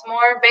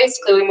Baltimore.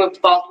 Basically, we moved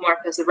to Baltimore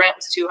because the rent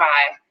was too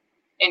high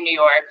in New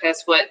York.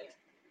 That's what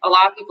a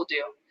lot of people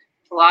do.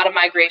 A lot of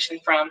migration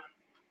from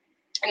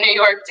New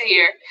York to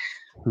here.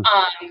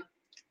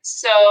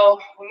 So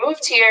we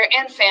moved here,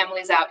 and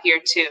families out here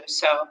too.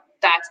 So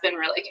that's been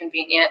really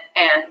convenient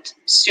and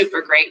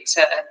super great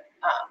to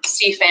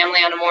see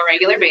family on a more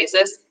regular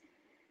basis.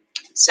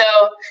 So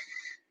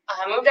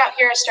I moved out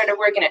here, started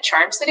working at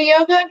Charm City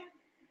Yoga,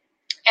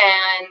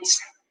 and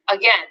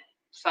again,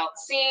 felt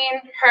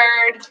seen,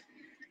 heard,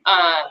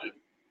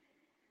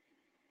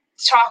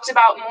 talked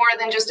about more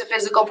than just a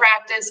physical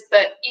practice,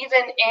 but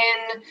even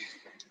in,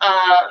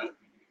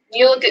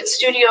 you look at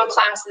studio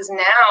classes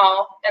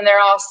now, and they're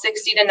all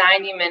 60 to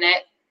 90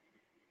 minute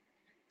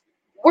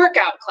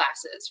workout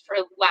classes, for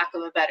lack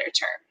of a better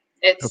term.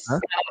 It's,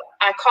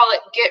 I call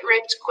it get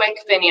ripped quick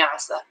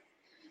vinyasa,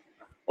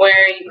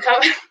 where you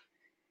come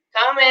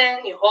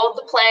in, you hold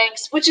the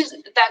planks,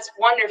 that's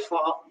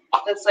wonderful.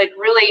 That's like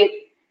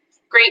really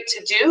great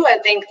to do. I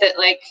think that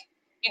like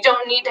you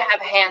don't need to have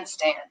a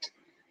handstand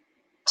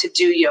to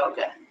do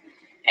yoga,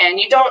 and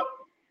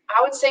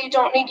I would say you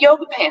don't need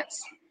yoga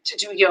pants to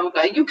do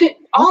yoga. You could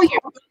all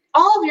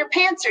of your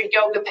pants are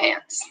yoga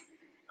pants.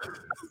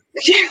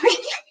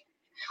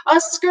 A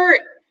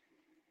skirt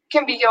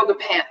can be yoga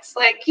pants.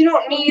 Like you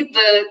don't need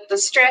the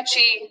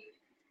stretchy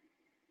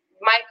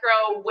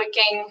micro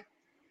wicking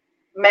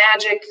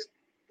magic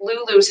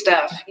Lulu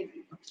stuff. You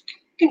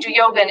can do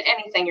yoga in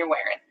anything you're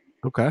wearing.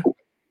 Okay.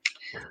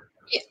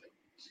 Yeah.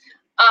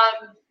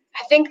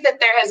 I think that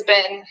there has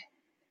been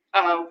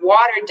a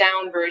watered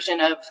down version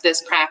of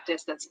this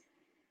practice that's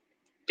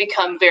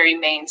become very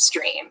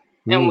mainstream,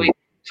 and we've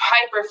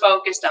hyper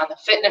focused on the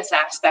fitness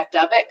aspect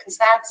of it because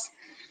that's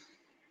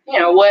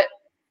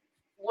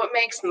what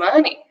makes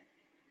money.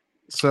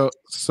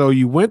 So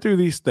you went through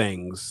these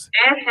things,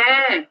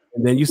 and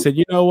then you said,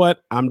 you know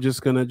what, I'm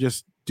just gonna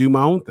do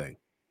my own thing.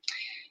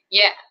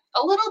 Yeah,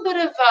 a little bit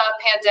of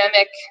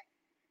pandemic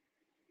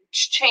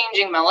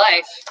changing my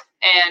life,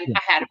 and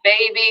I had a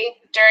baby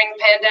during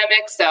the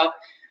pandemic, so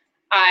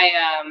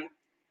I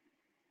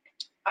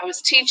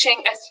was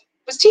teaching. I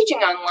was teaching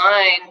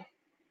online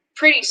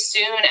pretty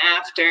soon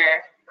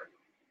after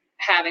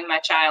having my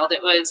child.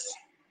 It was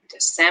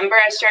December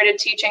I started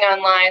teaching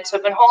online, so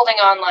I've been holding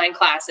online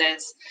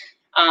classes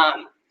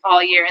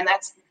all year, and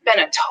that's been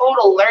a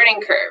total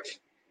learning curve.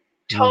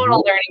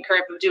 Learning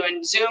curve of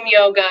doing Zoom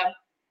yoga,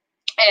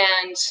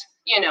 and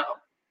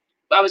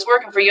I was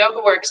working for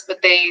Yoga Works,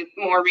 but they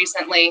more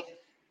recently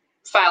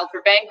filed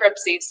for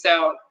bankruptcy,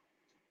 so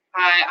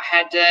I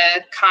had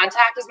to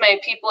contact as many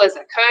people as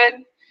I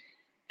could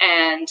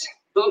and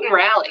boot and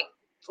rally.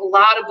 A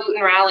lot of boot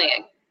and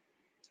rallying.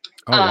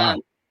 Wow.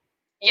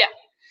 Yeah.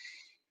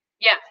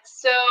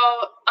 So,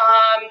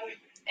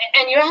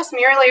 and you asked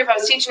me earlier if I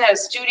was teaching at a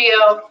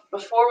studio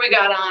before we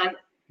got on.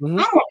 I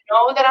don't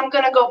know that I'm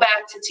going to go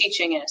back to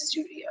teaching in a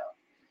studio.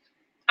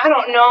 I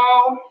don't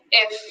know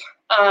if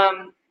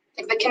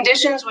the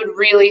conditions would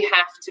really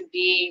have to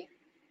be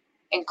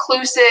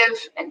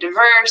inclusive and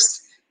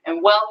diverse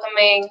and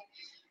welcoming.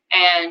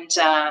 And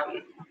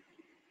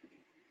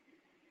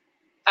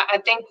I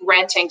think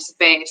renting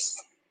space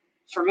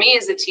for me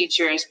as a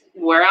teacher is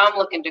where I'm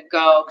looking to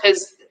go,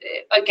 because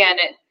again,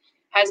 it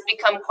has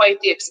become quite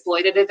the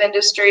exploitative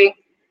industry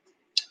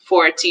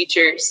for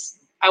teachers.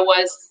 I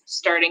was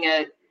starting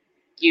a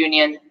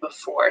union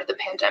before the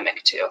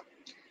pandemic too.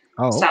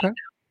 Oh, okay.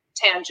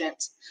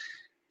 Tangent.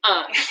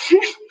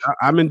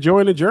 I'm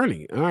enjoying the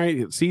journey. All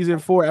right, season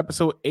 4,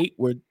 episode 8.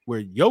 We're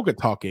yoga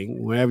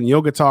talking. We're having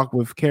yoga talk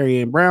with Carrie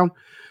Ann Brown.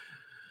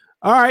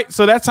 All right,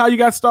 so that's how you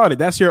got started.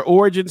 That's your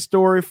origin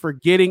story for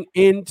getting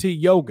into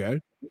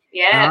yoga.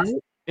 Yes. Right?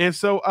 And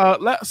so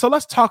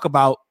let's talk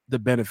about the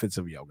benefits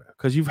of yoga,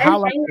 because you've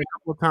highlighted a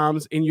couple of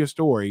times in your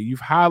story. You've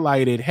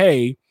highlighted,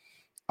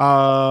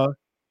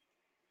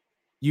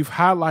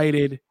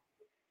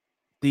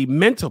 the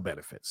mental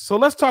benefits. So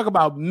let's talk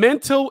about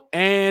mental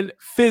and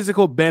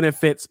physical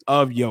benefits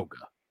of yoga.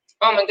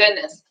 Oh my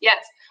goodness.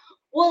 Yes.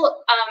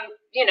 Well,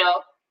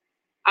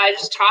 I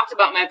just talked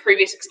about my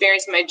previous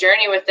experience and my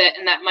journey with it,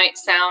 and that might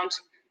sound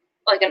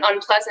like an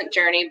unpleasant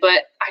journey,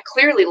 but I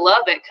clearly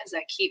love it because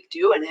I keep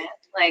doing it.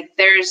 Like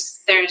there's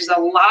a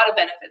lot of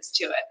benefits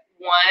to it.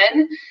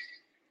 One,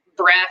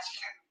 breath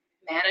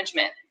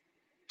management.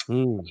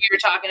 You were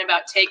talking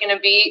about taking a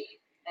beat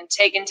and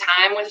taking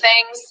time with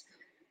things.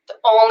 The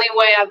only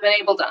way I've been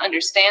able to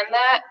understand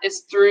that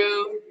is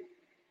through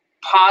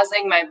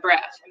pausing my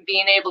breath and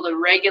being able to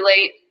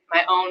regulate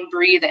my own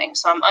breathing.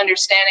 So I'm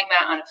understanding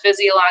that on a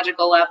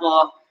physiological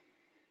level,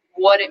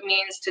 what it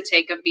means to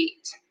take a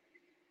beat.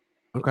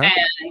 Okay.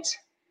 And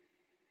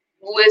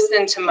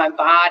listen to my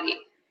body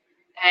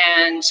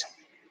and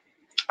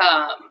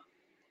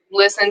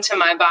listen to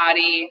my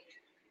body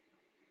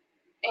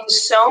in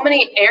so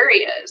many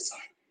areas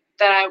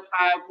that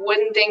I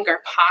wouldn't think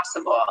are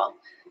possible.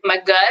 My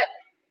gut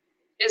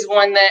is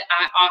one that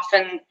I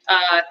often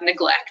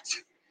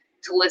neglect.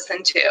 to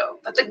listen to.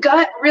 But the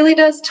gut really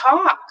does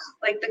talk.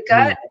 Like the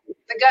gut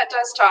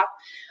does talk.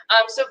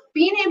 So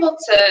being able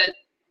to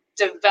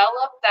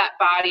develop that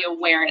body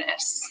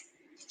awareness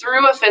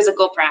through a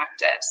physical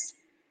practice,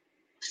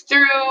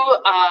 through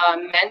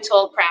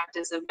mental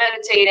practice of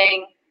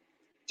meditating,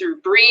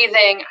 through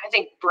breathing. I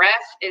think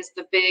breath is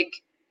the big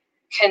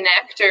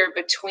connector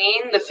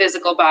between the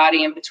physical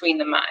body and between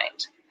the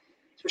mind.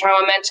 So we're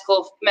talking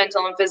about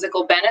mental and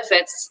physical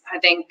benefits. I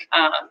think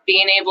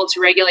being able to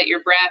regulate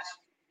your breath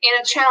in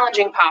a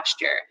challenging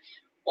posture,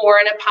 or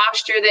in a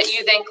posture that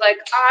you think like,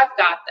 oh, I've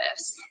got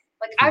this.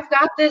 Like, I've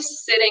got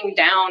this sitting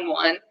down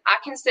one. I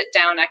can sit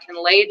down. I can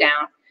lay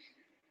down.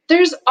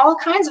 There's all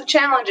kinds of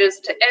challenges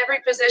to every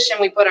position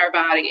we put our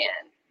body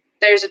in.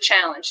 There's a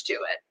challenge to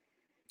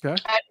it. Okay.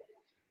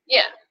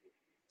 Yeah.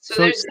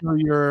 So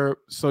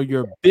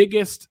your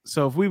biggest,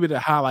 so if we were to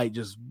highlight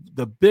just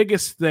the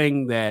biggest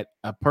thing that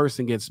a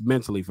person gets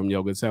mentally from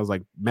yoga, it sounds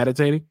like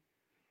meditating.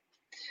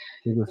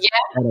 Yeah.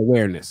 And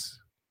awareness.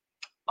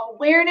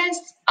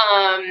 Awareness.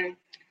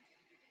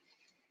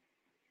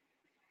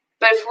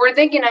 But if we're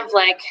thinking of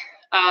like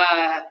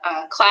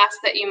a class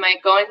that you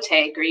might go and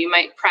take, or you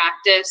might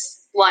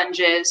practice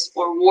lunges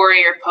or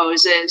warrior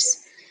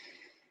poses,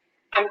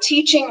 I'm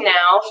teaching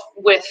now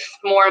with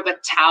more of a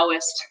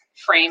Taoist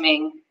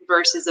framing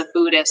versus a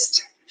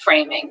Buddhist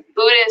framing.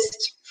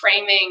 Buddhist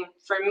framing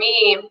for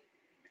me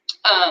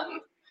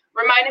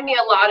reminded me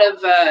a lot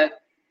of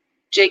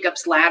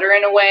Jacob's ladder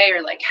in a way,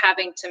 or like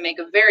having to make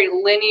a very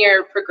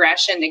linear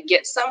progression to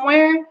get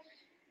somewhere.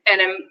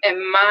 And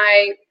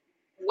my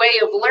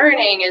way of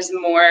learning is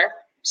more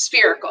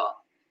spherical.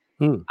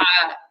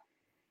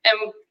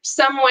 And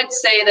some would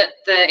say that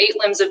the 8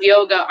 limbs of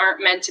yoga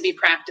aren't meant to be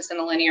practiced in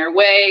a linear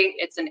way.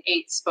 It's an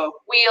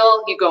 8-spoke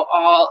wheel. You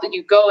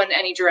go in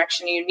any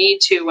direction you need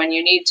to when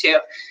you need to.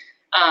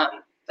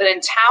 But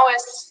in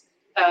Taoist,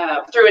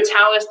 through a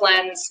Taoist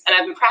lens, and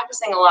I've been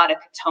practicing a lot of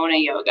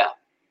Katona yoga.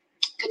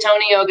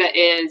 Katona yoga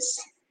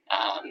is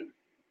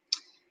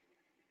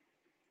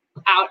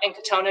out in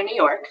Katona, New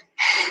York,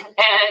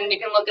 and you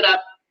can look it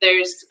up.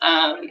 There's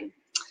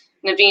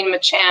Naveen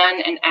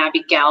Machan and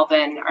Abby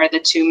Galvin are the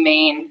 2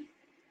 main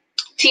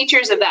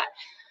teachers of that.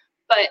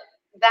 But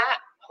that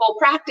whole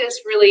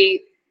practice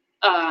really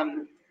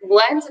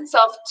lends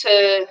itself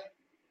to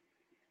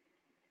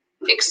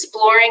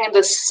exploring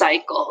the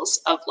cycles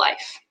of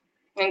life.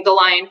 And the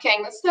Lion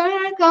King, the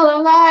circle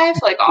of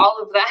life, like all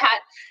of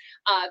that.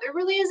 There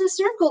really is a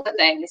circle to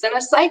things and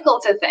a cycle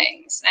to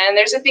things. And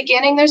there's a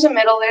beginning, there's a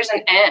middle, there's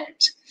an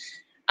end.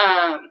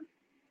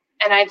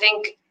 And I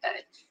think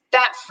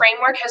that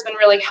framework has been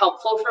really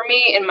helpful for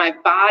me in my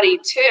body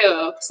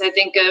too. Because I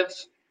think of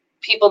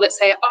people that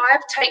say, oh, I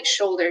have tight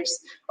shoulders,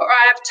 or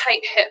I have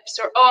tight hips,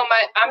 or oh,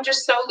 I'm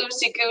just so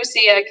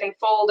loosey-goosey I can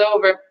fold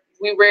over.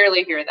 We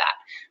rarely hear that.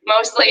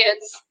 Mostly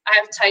it's, I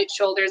have tight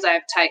shoulders, I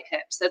have tight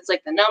hips. That's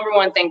like the number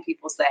one thing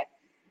people say.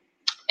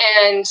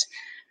 And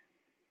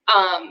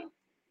I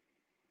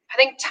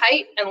think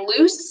tight and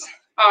loose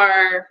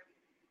are,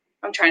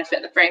 I'm trying to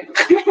fit the frame,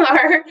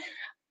 are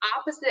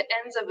opposite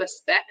ends of a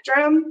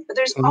spectrum, but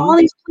there's all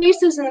these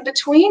places in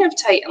between of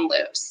tight and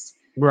loose.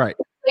 Right.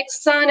 Like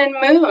sun and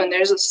moon.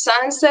 There's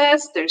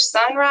sunsets, there's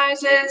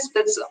sunrises,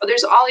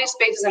 there's all these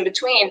spaces in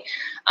between.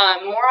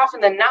 More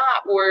often than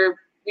not, where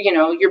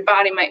your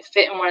body might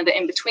fit in one of the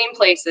in-between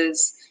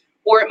places,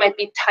 or it might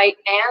be tight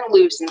and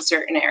loose in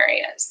certain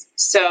areas.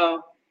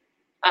 So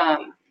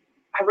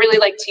I really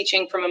like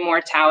teaching from a more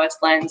Taoist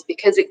lens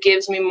because it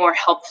gives me more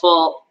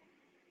helpful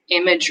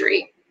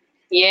imagery,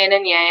 yin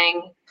and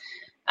yang.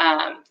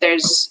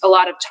 There's a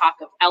lot of talk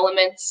of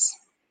elements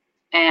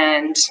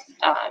and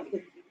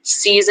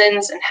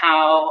seasons, and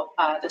how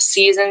the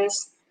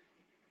seasons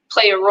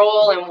play a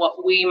role in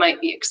what we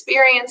might be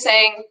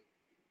experiencing.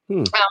 I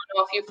don't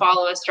know if you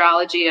follow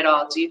astrology at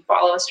all. Do you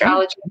follow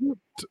astrology?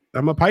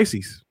 I'm a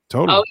Pisces.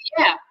 Totally. Oh,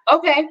 yeah.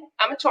 Okay.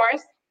 I'm a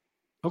Taurus.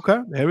 Okay.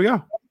 There we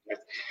go.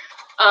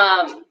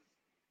 I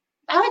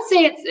would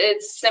say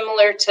it's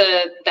similar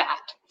to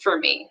that for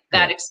me,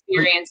 that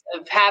experience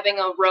of having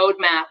a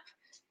roadmap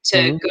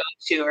to go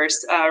to, or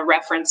a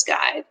reference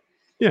guide.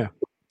 Yeah.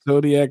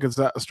 Zodiac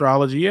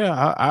astrology.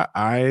 Yeah.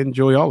 I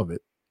enjoy all of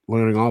it,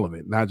 learning all of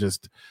it, not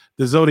just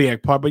the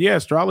Zodiac part, but yeah,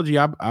 astrology,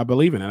 I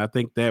believe in it. I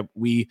think that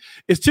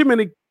it's too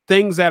many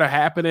things that are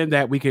happening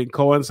that we can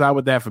coincide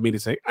with that for me to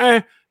say,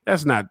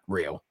 that's not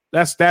real.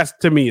 That's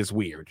to me, it's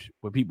weird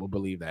when people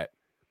believe that.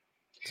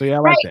 So yeah, I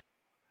like that.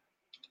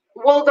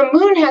 Well, the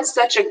moon has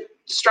such a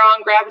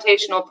strong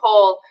gravitational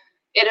pull.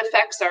 It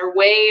affects our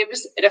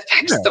waves. It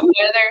affects the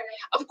weather.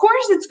 Of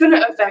course, it's going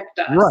to affect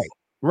us.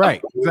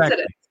 Right.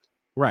 Exactly.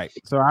 Right.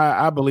 So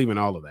I believe in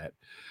all of that.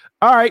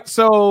 All right.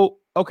 So,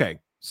 okay.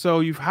 So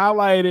you've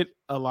highlighted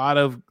a lot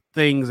of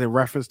things in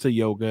reference to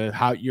yoga,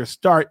 how your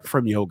start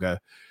from yoga.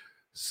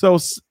 So,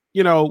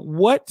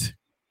 what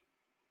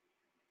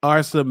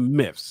are some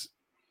myths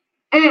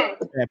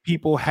that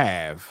people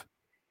have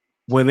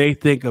when they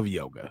think of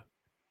yoga?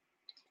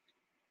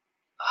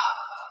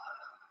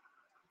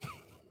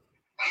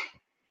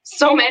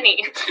 So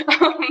many.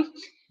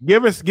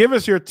 Give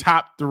us your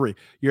top three.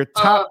 Your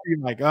top three,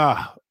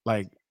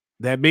 like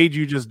that made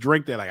you just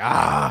drink that,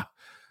 Mhm.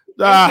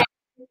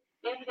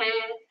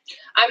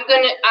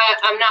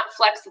 I'm not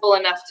flexible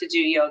enough to do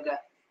yoga.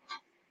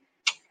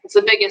 It's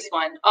the biggest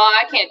one. Oh,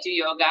 I can't do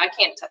yoga. I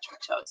can't touch my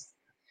toes.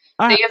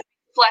 So you have to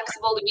be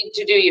flexible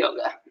to do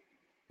yoga.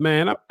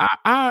 Man,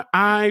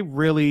 I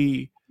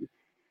really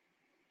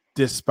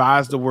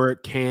despise the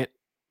word can't,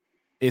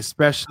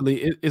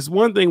 especially it's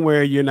one thing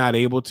where you're not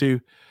able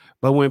to,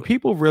 but when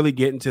people really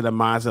get into the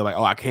mindset like,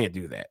 oh, I can't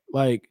do that.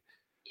 Like,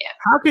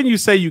 how can you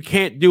say you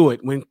can't do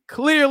it when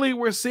clearly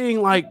we're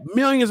seeing like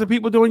millions of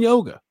people doing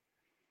yoga?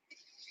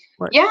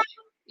 Right.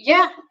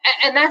 Yeah.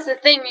 And that's the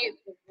thing.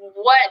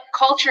 What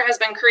culture has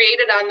been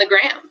created on the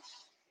gram?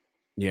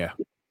 Yeah.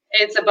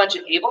 It's a bunch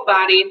of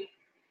able-bodied,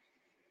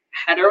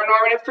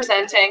 heteronormative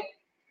presenting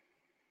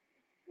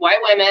white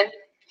women,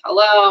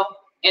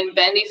 in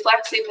bendy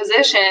flexy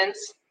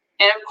positions.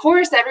 And of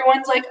course,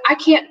 everyone's like, I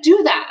can't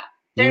do that.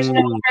 There's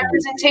no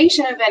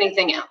representation of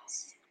anything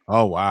else.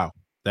 Oh, wow.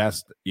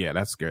 That's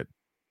good.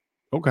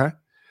 Okay.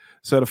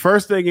 So the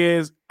first thing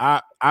is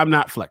I'm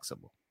not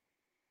flexible.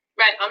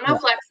 Right. I'm not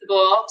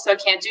flexible, so I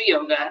can't do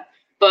yoga.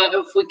 But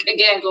if we,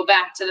 again, go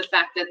back to the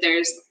fact that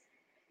if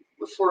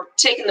we're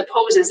taking the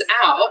poses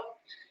out,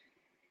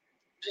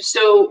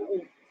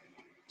 so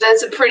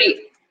that's a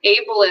pretty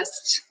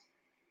ableist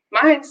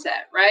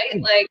mindset, right?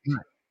 Like,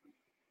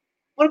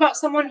 what about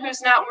someone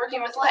who's not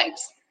working with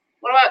legs?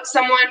 What about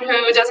someone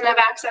who doesn't have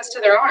access to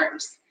their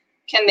arms?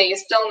 Can they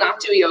still not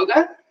do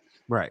yoga?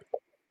 Right.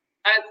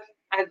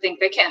 I think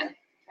they can.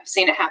 I've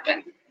seen it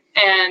happen.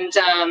 And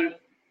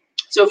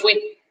so if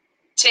we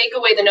take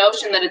away the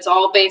notion that it's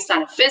all based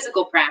on a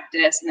physical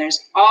practice and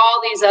there's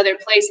all these other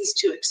places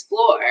to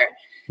explore,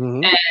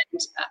 and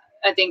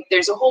I think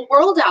there's a whole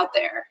world out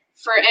there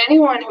for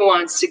anyone who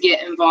wants to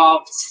get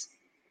involved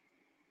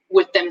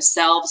with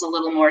themselves a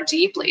little more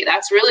deeply.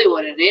 That's really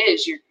what it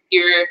is.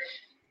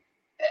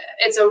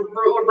 It's a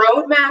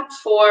roadmap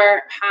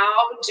for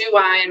how do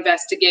I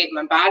investigate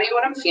my body,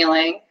 what I'm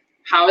feeling,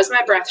 how is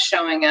my breath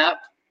showing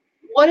up,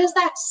 what does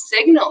that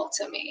signal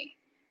to me?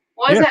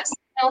 What does that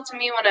signal to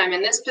me when I'm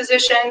in this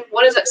position?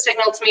 What does that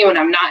signal to me when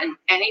I'm not in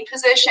any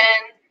position?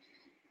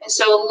 And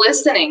so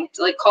listening,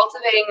 like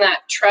cultivating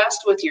that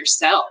trust with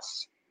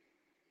yourself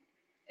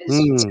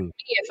is, to me,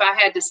 if I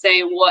had to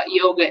say what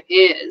yoga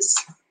is,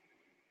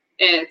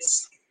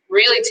 it's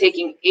really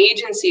taking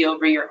agency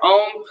over your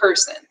own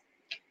person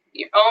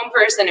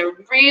and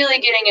really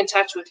getting in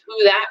touch with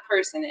who that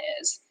person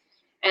is.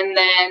 And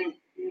then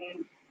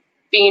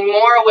being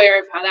more aware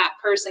of how that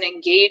person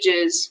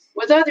engages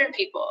with other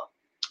people.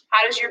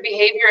 How does your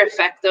behavior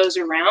affect those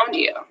around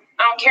you?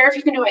 I don't care if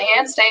you can do a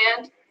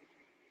handstand.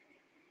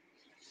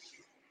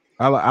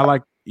 I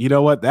like, you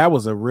know what? That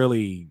was a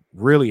really,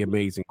 really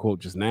amazing quote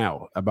just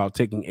now about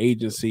taking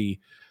agency.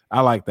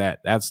 I like that.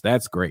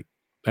 That's great.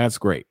 That's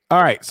great.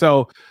 All right.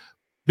 So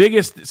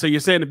you're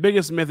saying the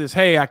biggest myth is,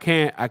 hey, I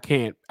can't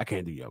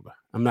do yoga.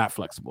 I'm not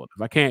flexible.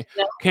 If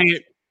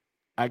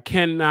I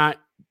cannot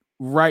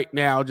right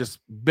now just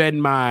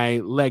bend my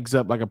legs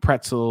up like a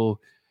pretzel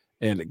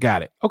and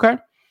got it. Okay.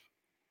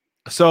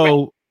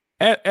 So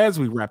as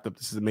we wrapped up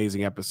this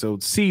amazing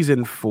episode,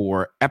 season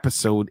 4,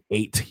 episode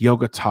 8,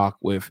 Yoga Talk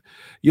with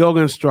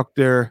yoga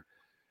instructor,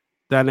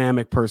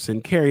 dynamic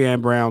person, Carrie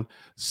Ann Brown.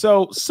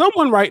 So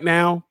someone right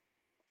now,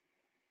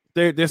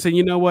 they're saying,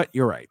 you know what?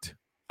 You're right.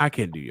 I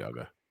can't do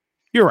yoga.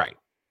 You're right.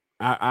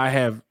 I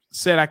have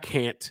said I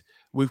can't.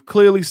 We've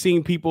clearly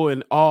seen people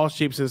in all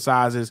shapes and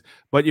sizes,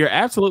 but you're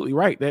absolutely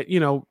right that,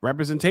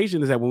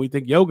 representation is that when we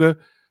think yoga,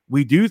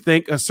 we do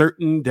think a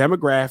certain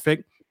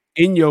demographic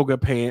in yoga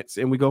pants,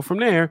 and we go from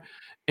there.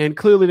 And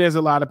clearly there's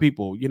a lot of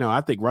people,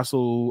 I think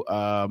Russell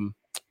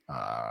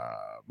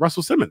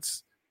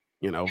Simmons,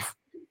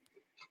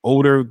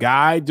 older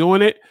guy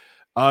doing it.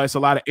 It's a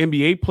lot of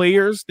NBA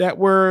players that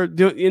were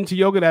into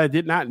yoga that I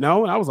did not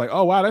know. And I was like,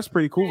 oh, wow, that's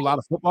pretty cool. A lot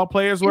of football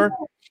players were.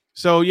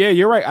 So, yeah,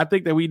 you're right. I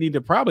think that we need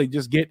to probably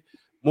just get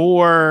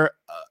more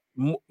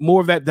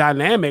of that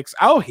dynamics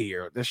out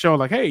here that's showing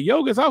like, hey,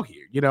 yoga's out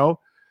here.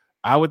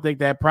 I would think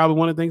that probably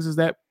one of the things is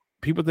that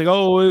people think,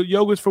 oh,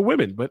 yoga's for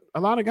women, but a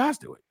lot of guys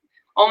do it.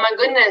 Oh, my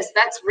goodness.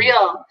 That's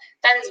real.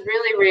 That is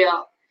really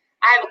real.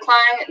 I have a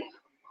client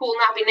who will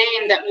not be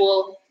named that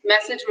will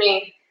message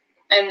me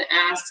and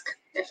ask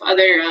if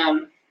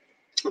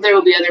there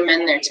will be other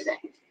men there today.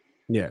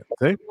 Yeah,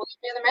 see?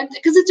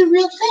 Because it's a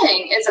real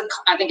thing.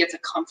 I think it's a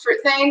comfort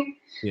thing.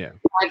 Yeah,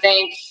 I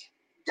think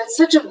that's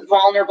such a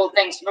vulnerable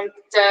thing. So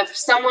if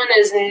someone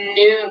is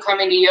new and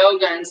coming to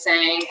yoga and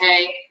saying,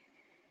 "Hey,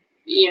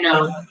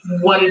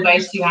 what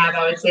advice do you have?"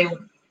 I would say,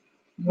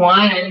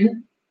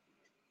 one,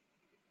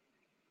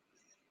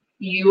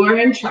 you are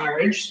in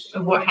charge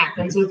of what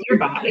happens with your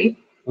body.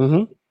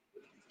 Mm-hmm.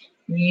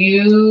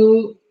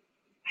 You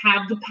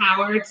have the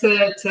power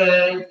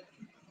to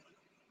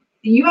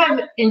you have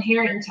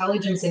inherent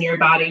intelligence in your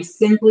body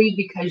simply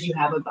because you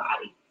have a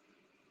body.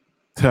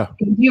 Huh.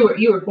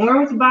 You were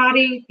born with a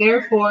body,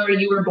 therefore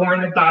you were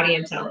born with body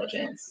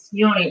intelligence.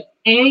 You don't need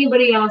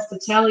anybody else to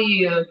tell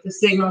you the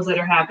signals that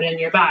are happening in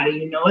your body.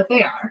 You know what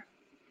they are.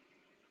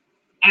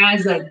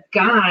 As a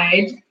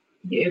guide,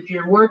 if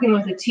you're working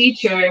with a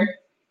teacher,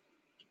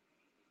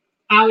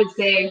 I would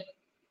say,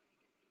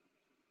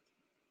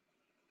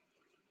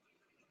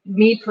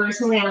 me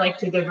personally, I like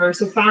to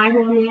diversify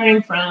who I'm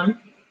learning from.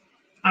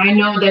 I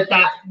know that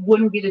that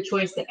wouldn't be the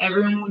choice that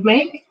everyone would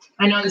make.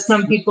 I know that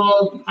some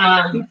people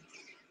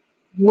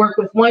work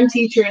with one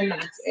teacher and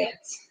that's it.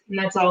 And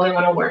that's all they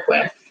want to work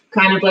with.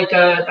 Kind of like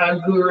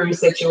a guru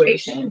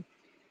situation.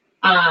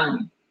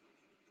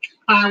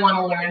 I want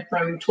to learn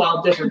from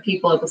 12 different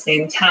people at the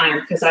same time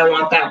because I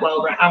want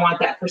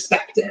that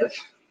perspective.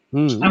 I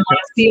want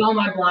to see all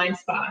my blind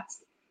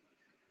spots.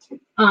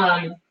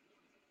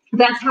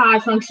 That's how I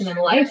function in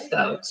life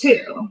though,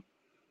 too.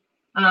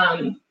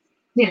 In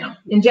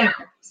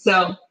general.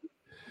 So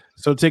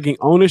taking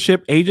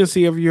ownership,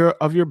 agency of your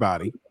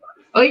body.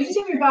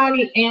 Agency of your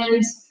body,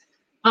 and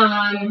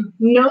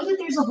know that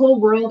there's a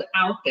whole world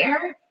out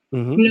there.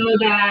 Know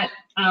that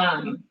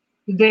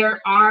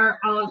there are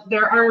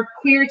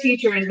queer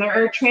teachers, there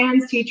are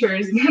trans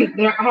teachers,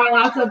 there are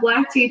lots of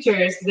Black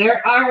teachers,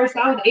 there are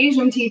South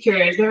Asian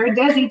teachers, there are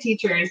Desi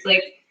teachers.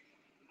 Like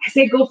I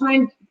say, go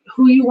find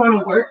who you want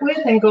to work with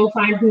and go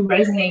find who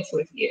resonates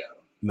with you.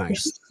 Nice.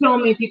 There's so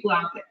many people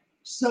out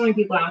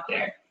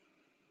there.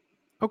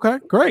 Okay,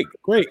 great.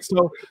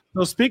 So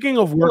speaking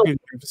of working,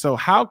 so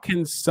how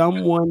can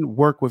someone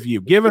work with you?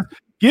 Give us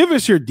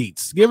your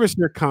deets, give us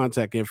your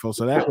contact info,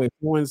 so that way if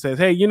someone says,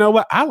 hey, you know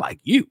what, I like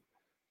you,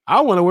 I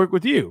want to work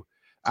with you.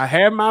 I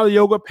have my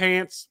yoga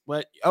pants,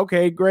 but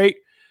okay, great.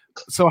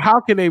 So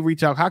how can they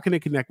reach out? How can they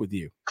connect with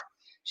you?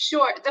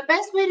 Sure. The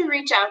best way to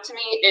reach out to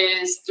me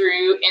is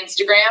through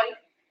Instagram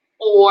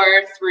or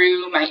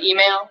through my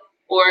email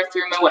or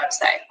through my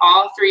website.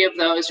 All three of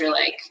those are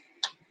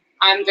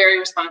I'm very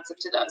responsive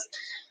to those.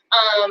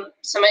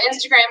 So my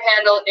Instagram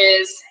handle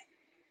is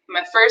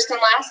my first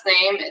and last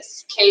name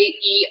is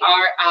KERIANNE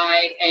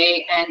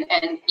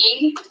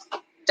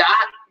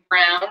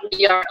 .Brown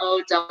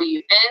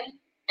BROWN,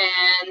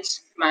 and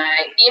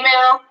my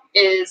email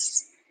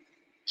is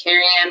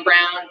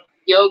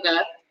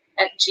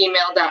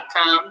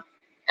carrieannbrownyoga@gmail.com,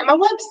 and my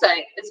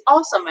website is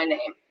also my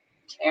name,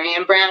 Carrie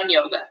Ann Brown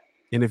Yoga.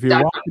 And if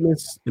you're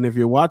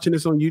watching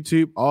this on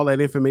YouTube, all that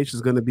information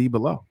is going to be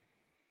below,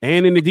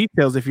 and in the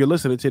details if you're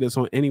listening to this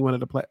on any one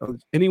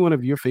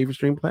of your favorite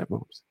stream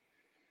platforms.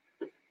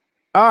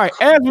 All right,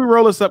 as we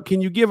roll this up,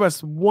 can you give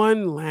us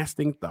one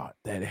lasting thought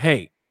that,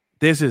 hey,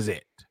 this is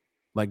it?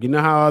 Like, you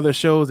know how other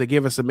shows, they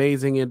give us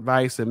amazing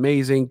advice,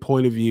 amazing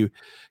point of view.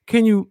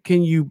 Can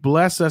you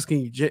bless us?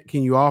 Can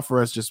you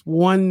offer us just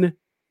one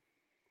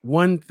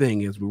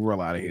thing as we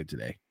roll out of here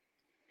today?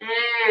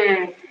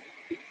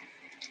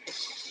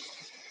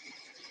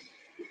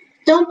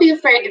 Don't be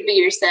afraid to be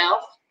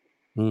yourself.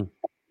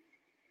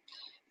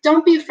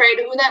 Don't be afraid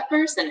of who that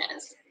person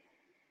is.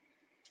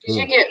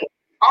 You get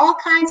all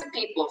kinds of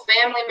people,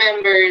 family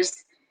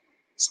members,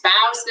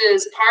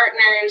 spouses,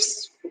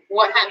 partners,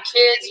 what have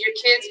kids. Your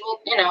kids will,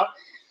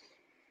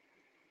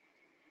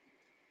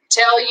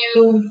 tell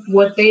you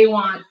what they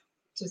want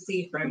to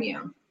see from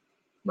you,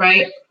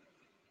 right?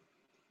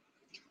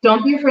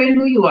 Don't be afraid of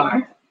who you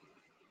are,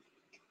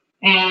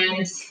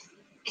 and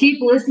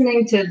keep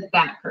listening to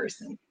that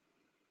person,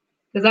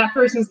 because that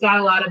person's got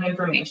a lot of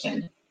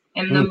information.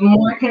 And the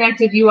more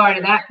connected you are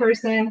to that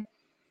person,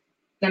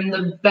 then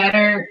the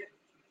better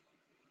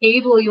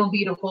able you'll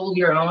be to hold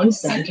your own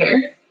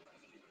center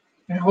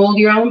and hold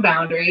your own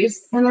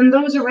boundaries. And then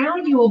those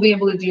around you will be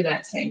able to do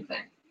that same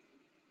thing.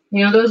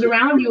 Those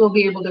around you will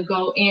be able to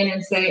go in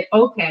and say,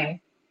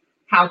 okay,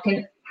 how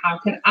can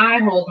I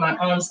hold my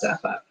own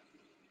stuff up?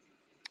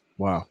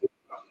 Wow.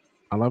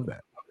 I love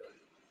that.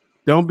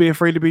 Don't be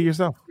afraid to be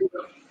yourself.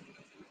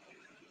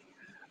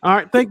 All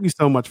right. Thank you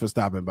so much for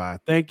stopping by.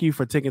 Thank you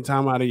for taking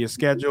time out of your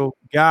schedule.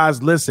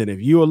 Guys, listen,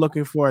 if you are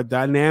looking for a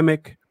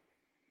dynamic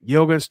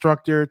yoga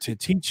instructor to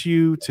teach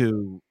you,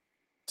 to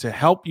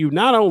help you,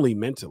 not only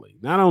mentally,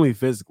 not only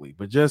physically,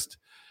 but just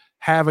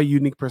have a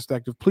unique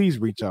perspective, please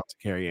reach out to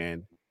Carrie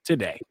Ann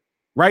today,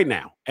 right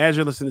now. As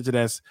you're listening to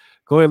this,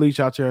 go ahead and reach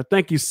out to her.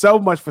 Thank you so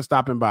much for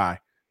stopping by.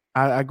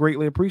 I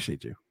greatly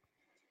appreciate you.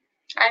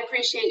 I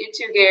appreciate you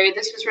too, Gary.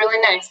 This was really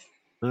nice.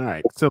 All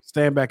right. So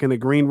stand back in the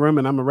green room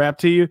and I'm going to rap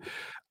to you.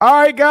 All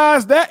right,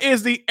 guys, that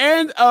is the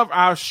end of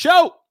our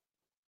show.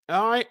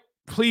 All right.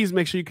 Please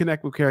make sure you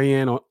connect with Carrie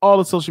Ann on all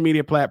the social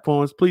media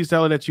platforms. Please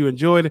tell her that you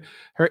enjoyed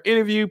her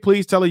interview.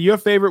 Please tell her your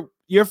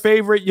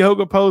favorite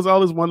yoga pose,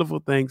 all those wonderful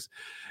things.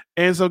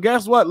 And so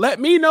guess what? Let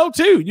me know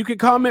too. You can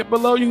comment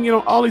below. You can get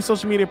on all these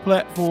social media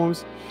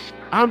platforms.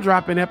 I'm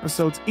dropping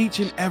episodes each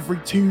and every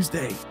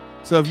Tuesday.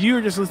 So if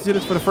you're just listening to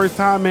this for the first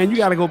time, man, you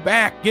got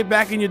to get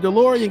back in your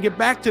DeLorean, get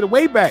back to the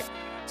way back.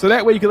 So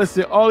that way you can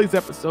listen to all these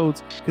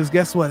episodes, because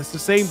guess what? It's the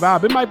same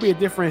vibe. It might be a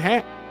different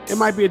hat. It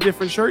might be a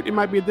different shirt. It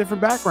might be a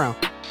different background,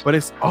 but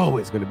it's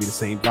always going to be the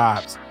same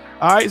vibes.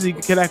 All right. So you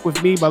can connect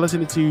with me by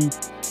listening to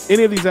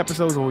any of these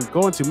episodes on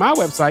going to my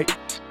website,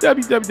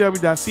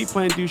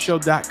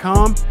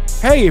 www.cplandushow.com.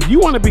 Hey, if you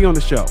want to be on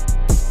the show,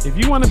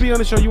 you want to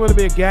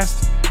be a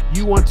guest,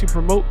 you want to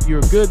promote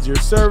your goods, your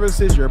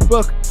services, your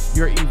book,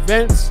 your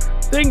events,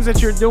 things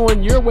that you're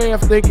doing, your way of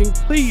thinking,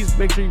 please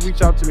make sure you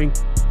reach out to me.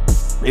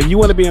 If you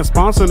want to be a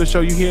sponsor on the show,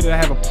 you hear that I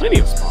have plenty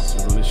of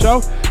sponsors on the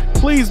show.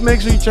 Please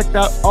make sure you check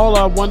out all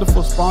our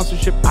wonderful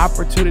sponsorship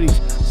opportunities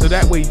so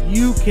that way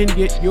you can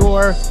get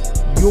your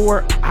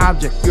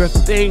object, your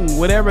thing,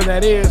 whatever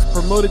that is,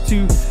 promoted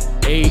to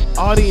a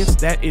audience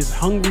that is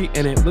hungry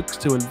and it looks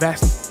to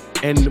invest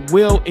and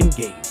will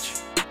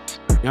engage.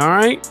 All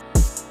right?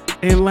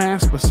 And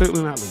last but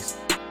certainly not least,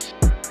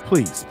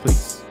 please,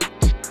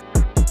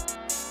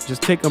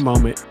 just take a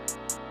moment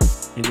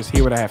and just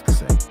hear what I have to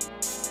say.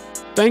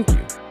 Thank you.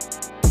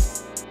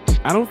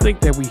 I don't think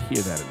that we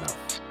hear that enough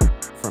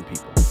from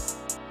people.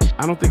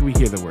 I don't think we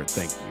hear the word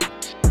thank you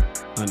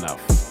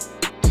enough.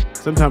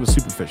 Sometimes it's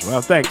superficial.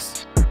 Well,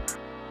 thanks.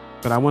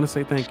 But I want to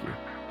say thank you.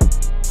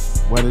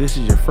 Whether this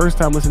is your first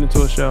time listening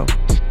to a show,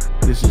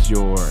 this is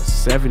your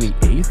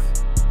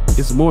 78th,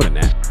 it's more than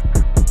that.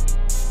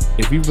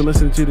 If you've been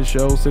listening to the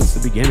show since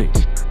the beginning,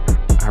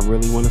 I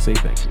really want to say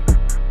thank you.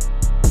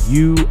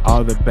 You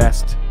are the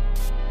best.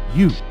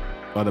 You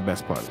are the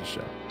best part of the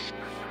show.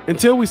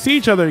 Until we see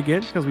each other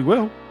again, because we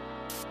will.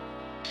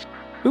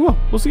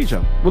 We'll see each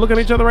other. We're looking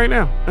at each other right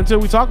now. Until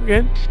we talk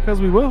again, because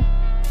we will.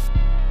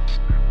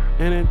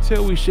 And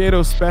until we share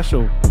those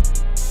special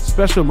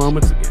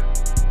moments again.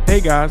 Hey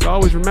guys,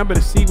 always remember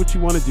to see what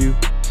you want to do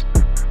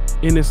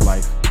in this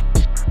life.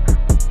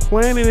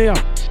 Plan it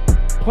out.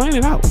 Plan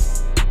it out.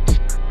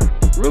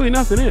 Really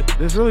nothing in it.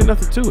 There's really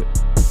nothing to it.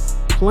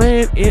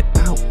 Plan it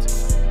out.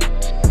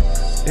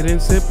 And then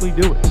simply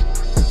do it.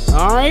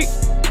 All right?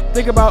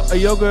 Think about a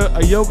yoga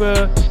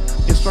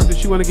instructor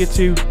that you want to get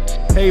to.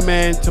 Hey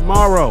man,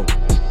 tomorrow,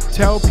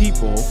 tell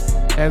people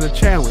as a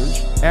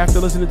challenge, after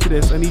listening to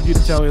this, I need you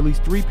to tell at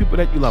least 3 people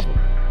that you love them.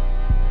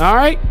 All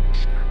right?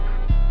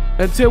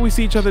 Until we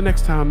see each other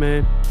next time,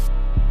 man,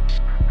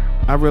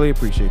 I really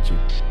appreciate you.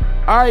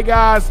 All right,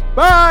 guys.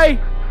 Bye.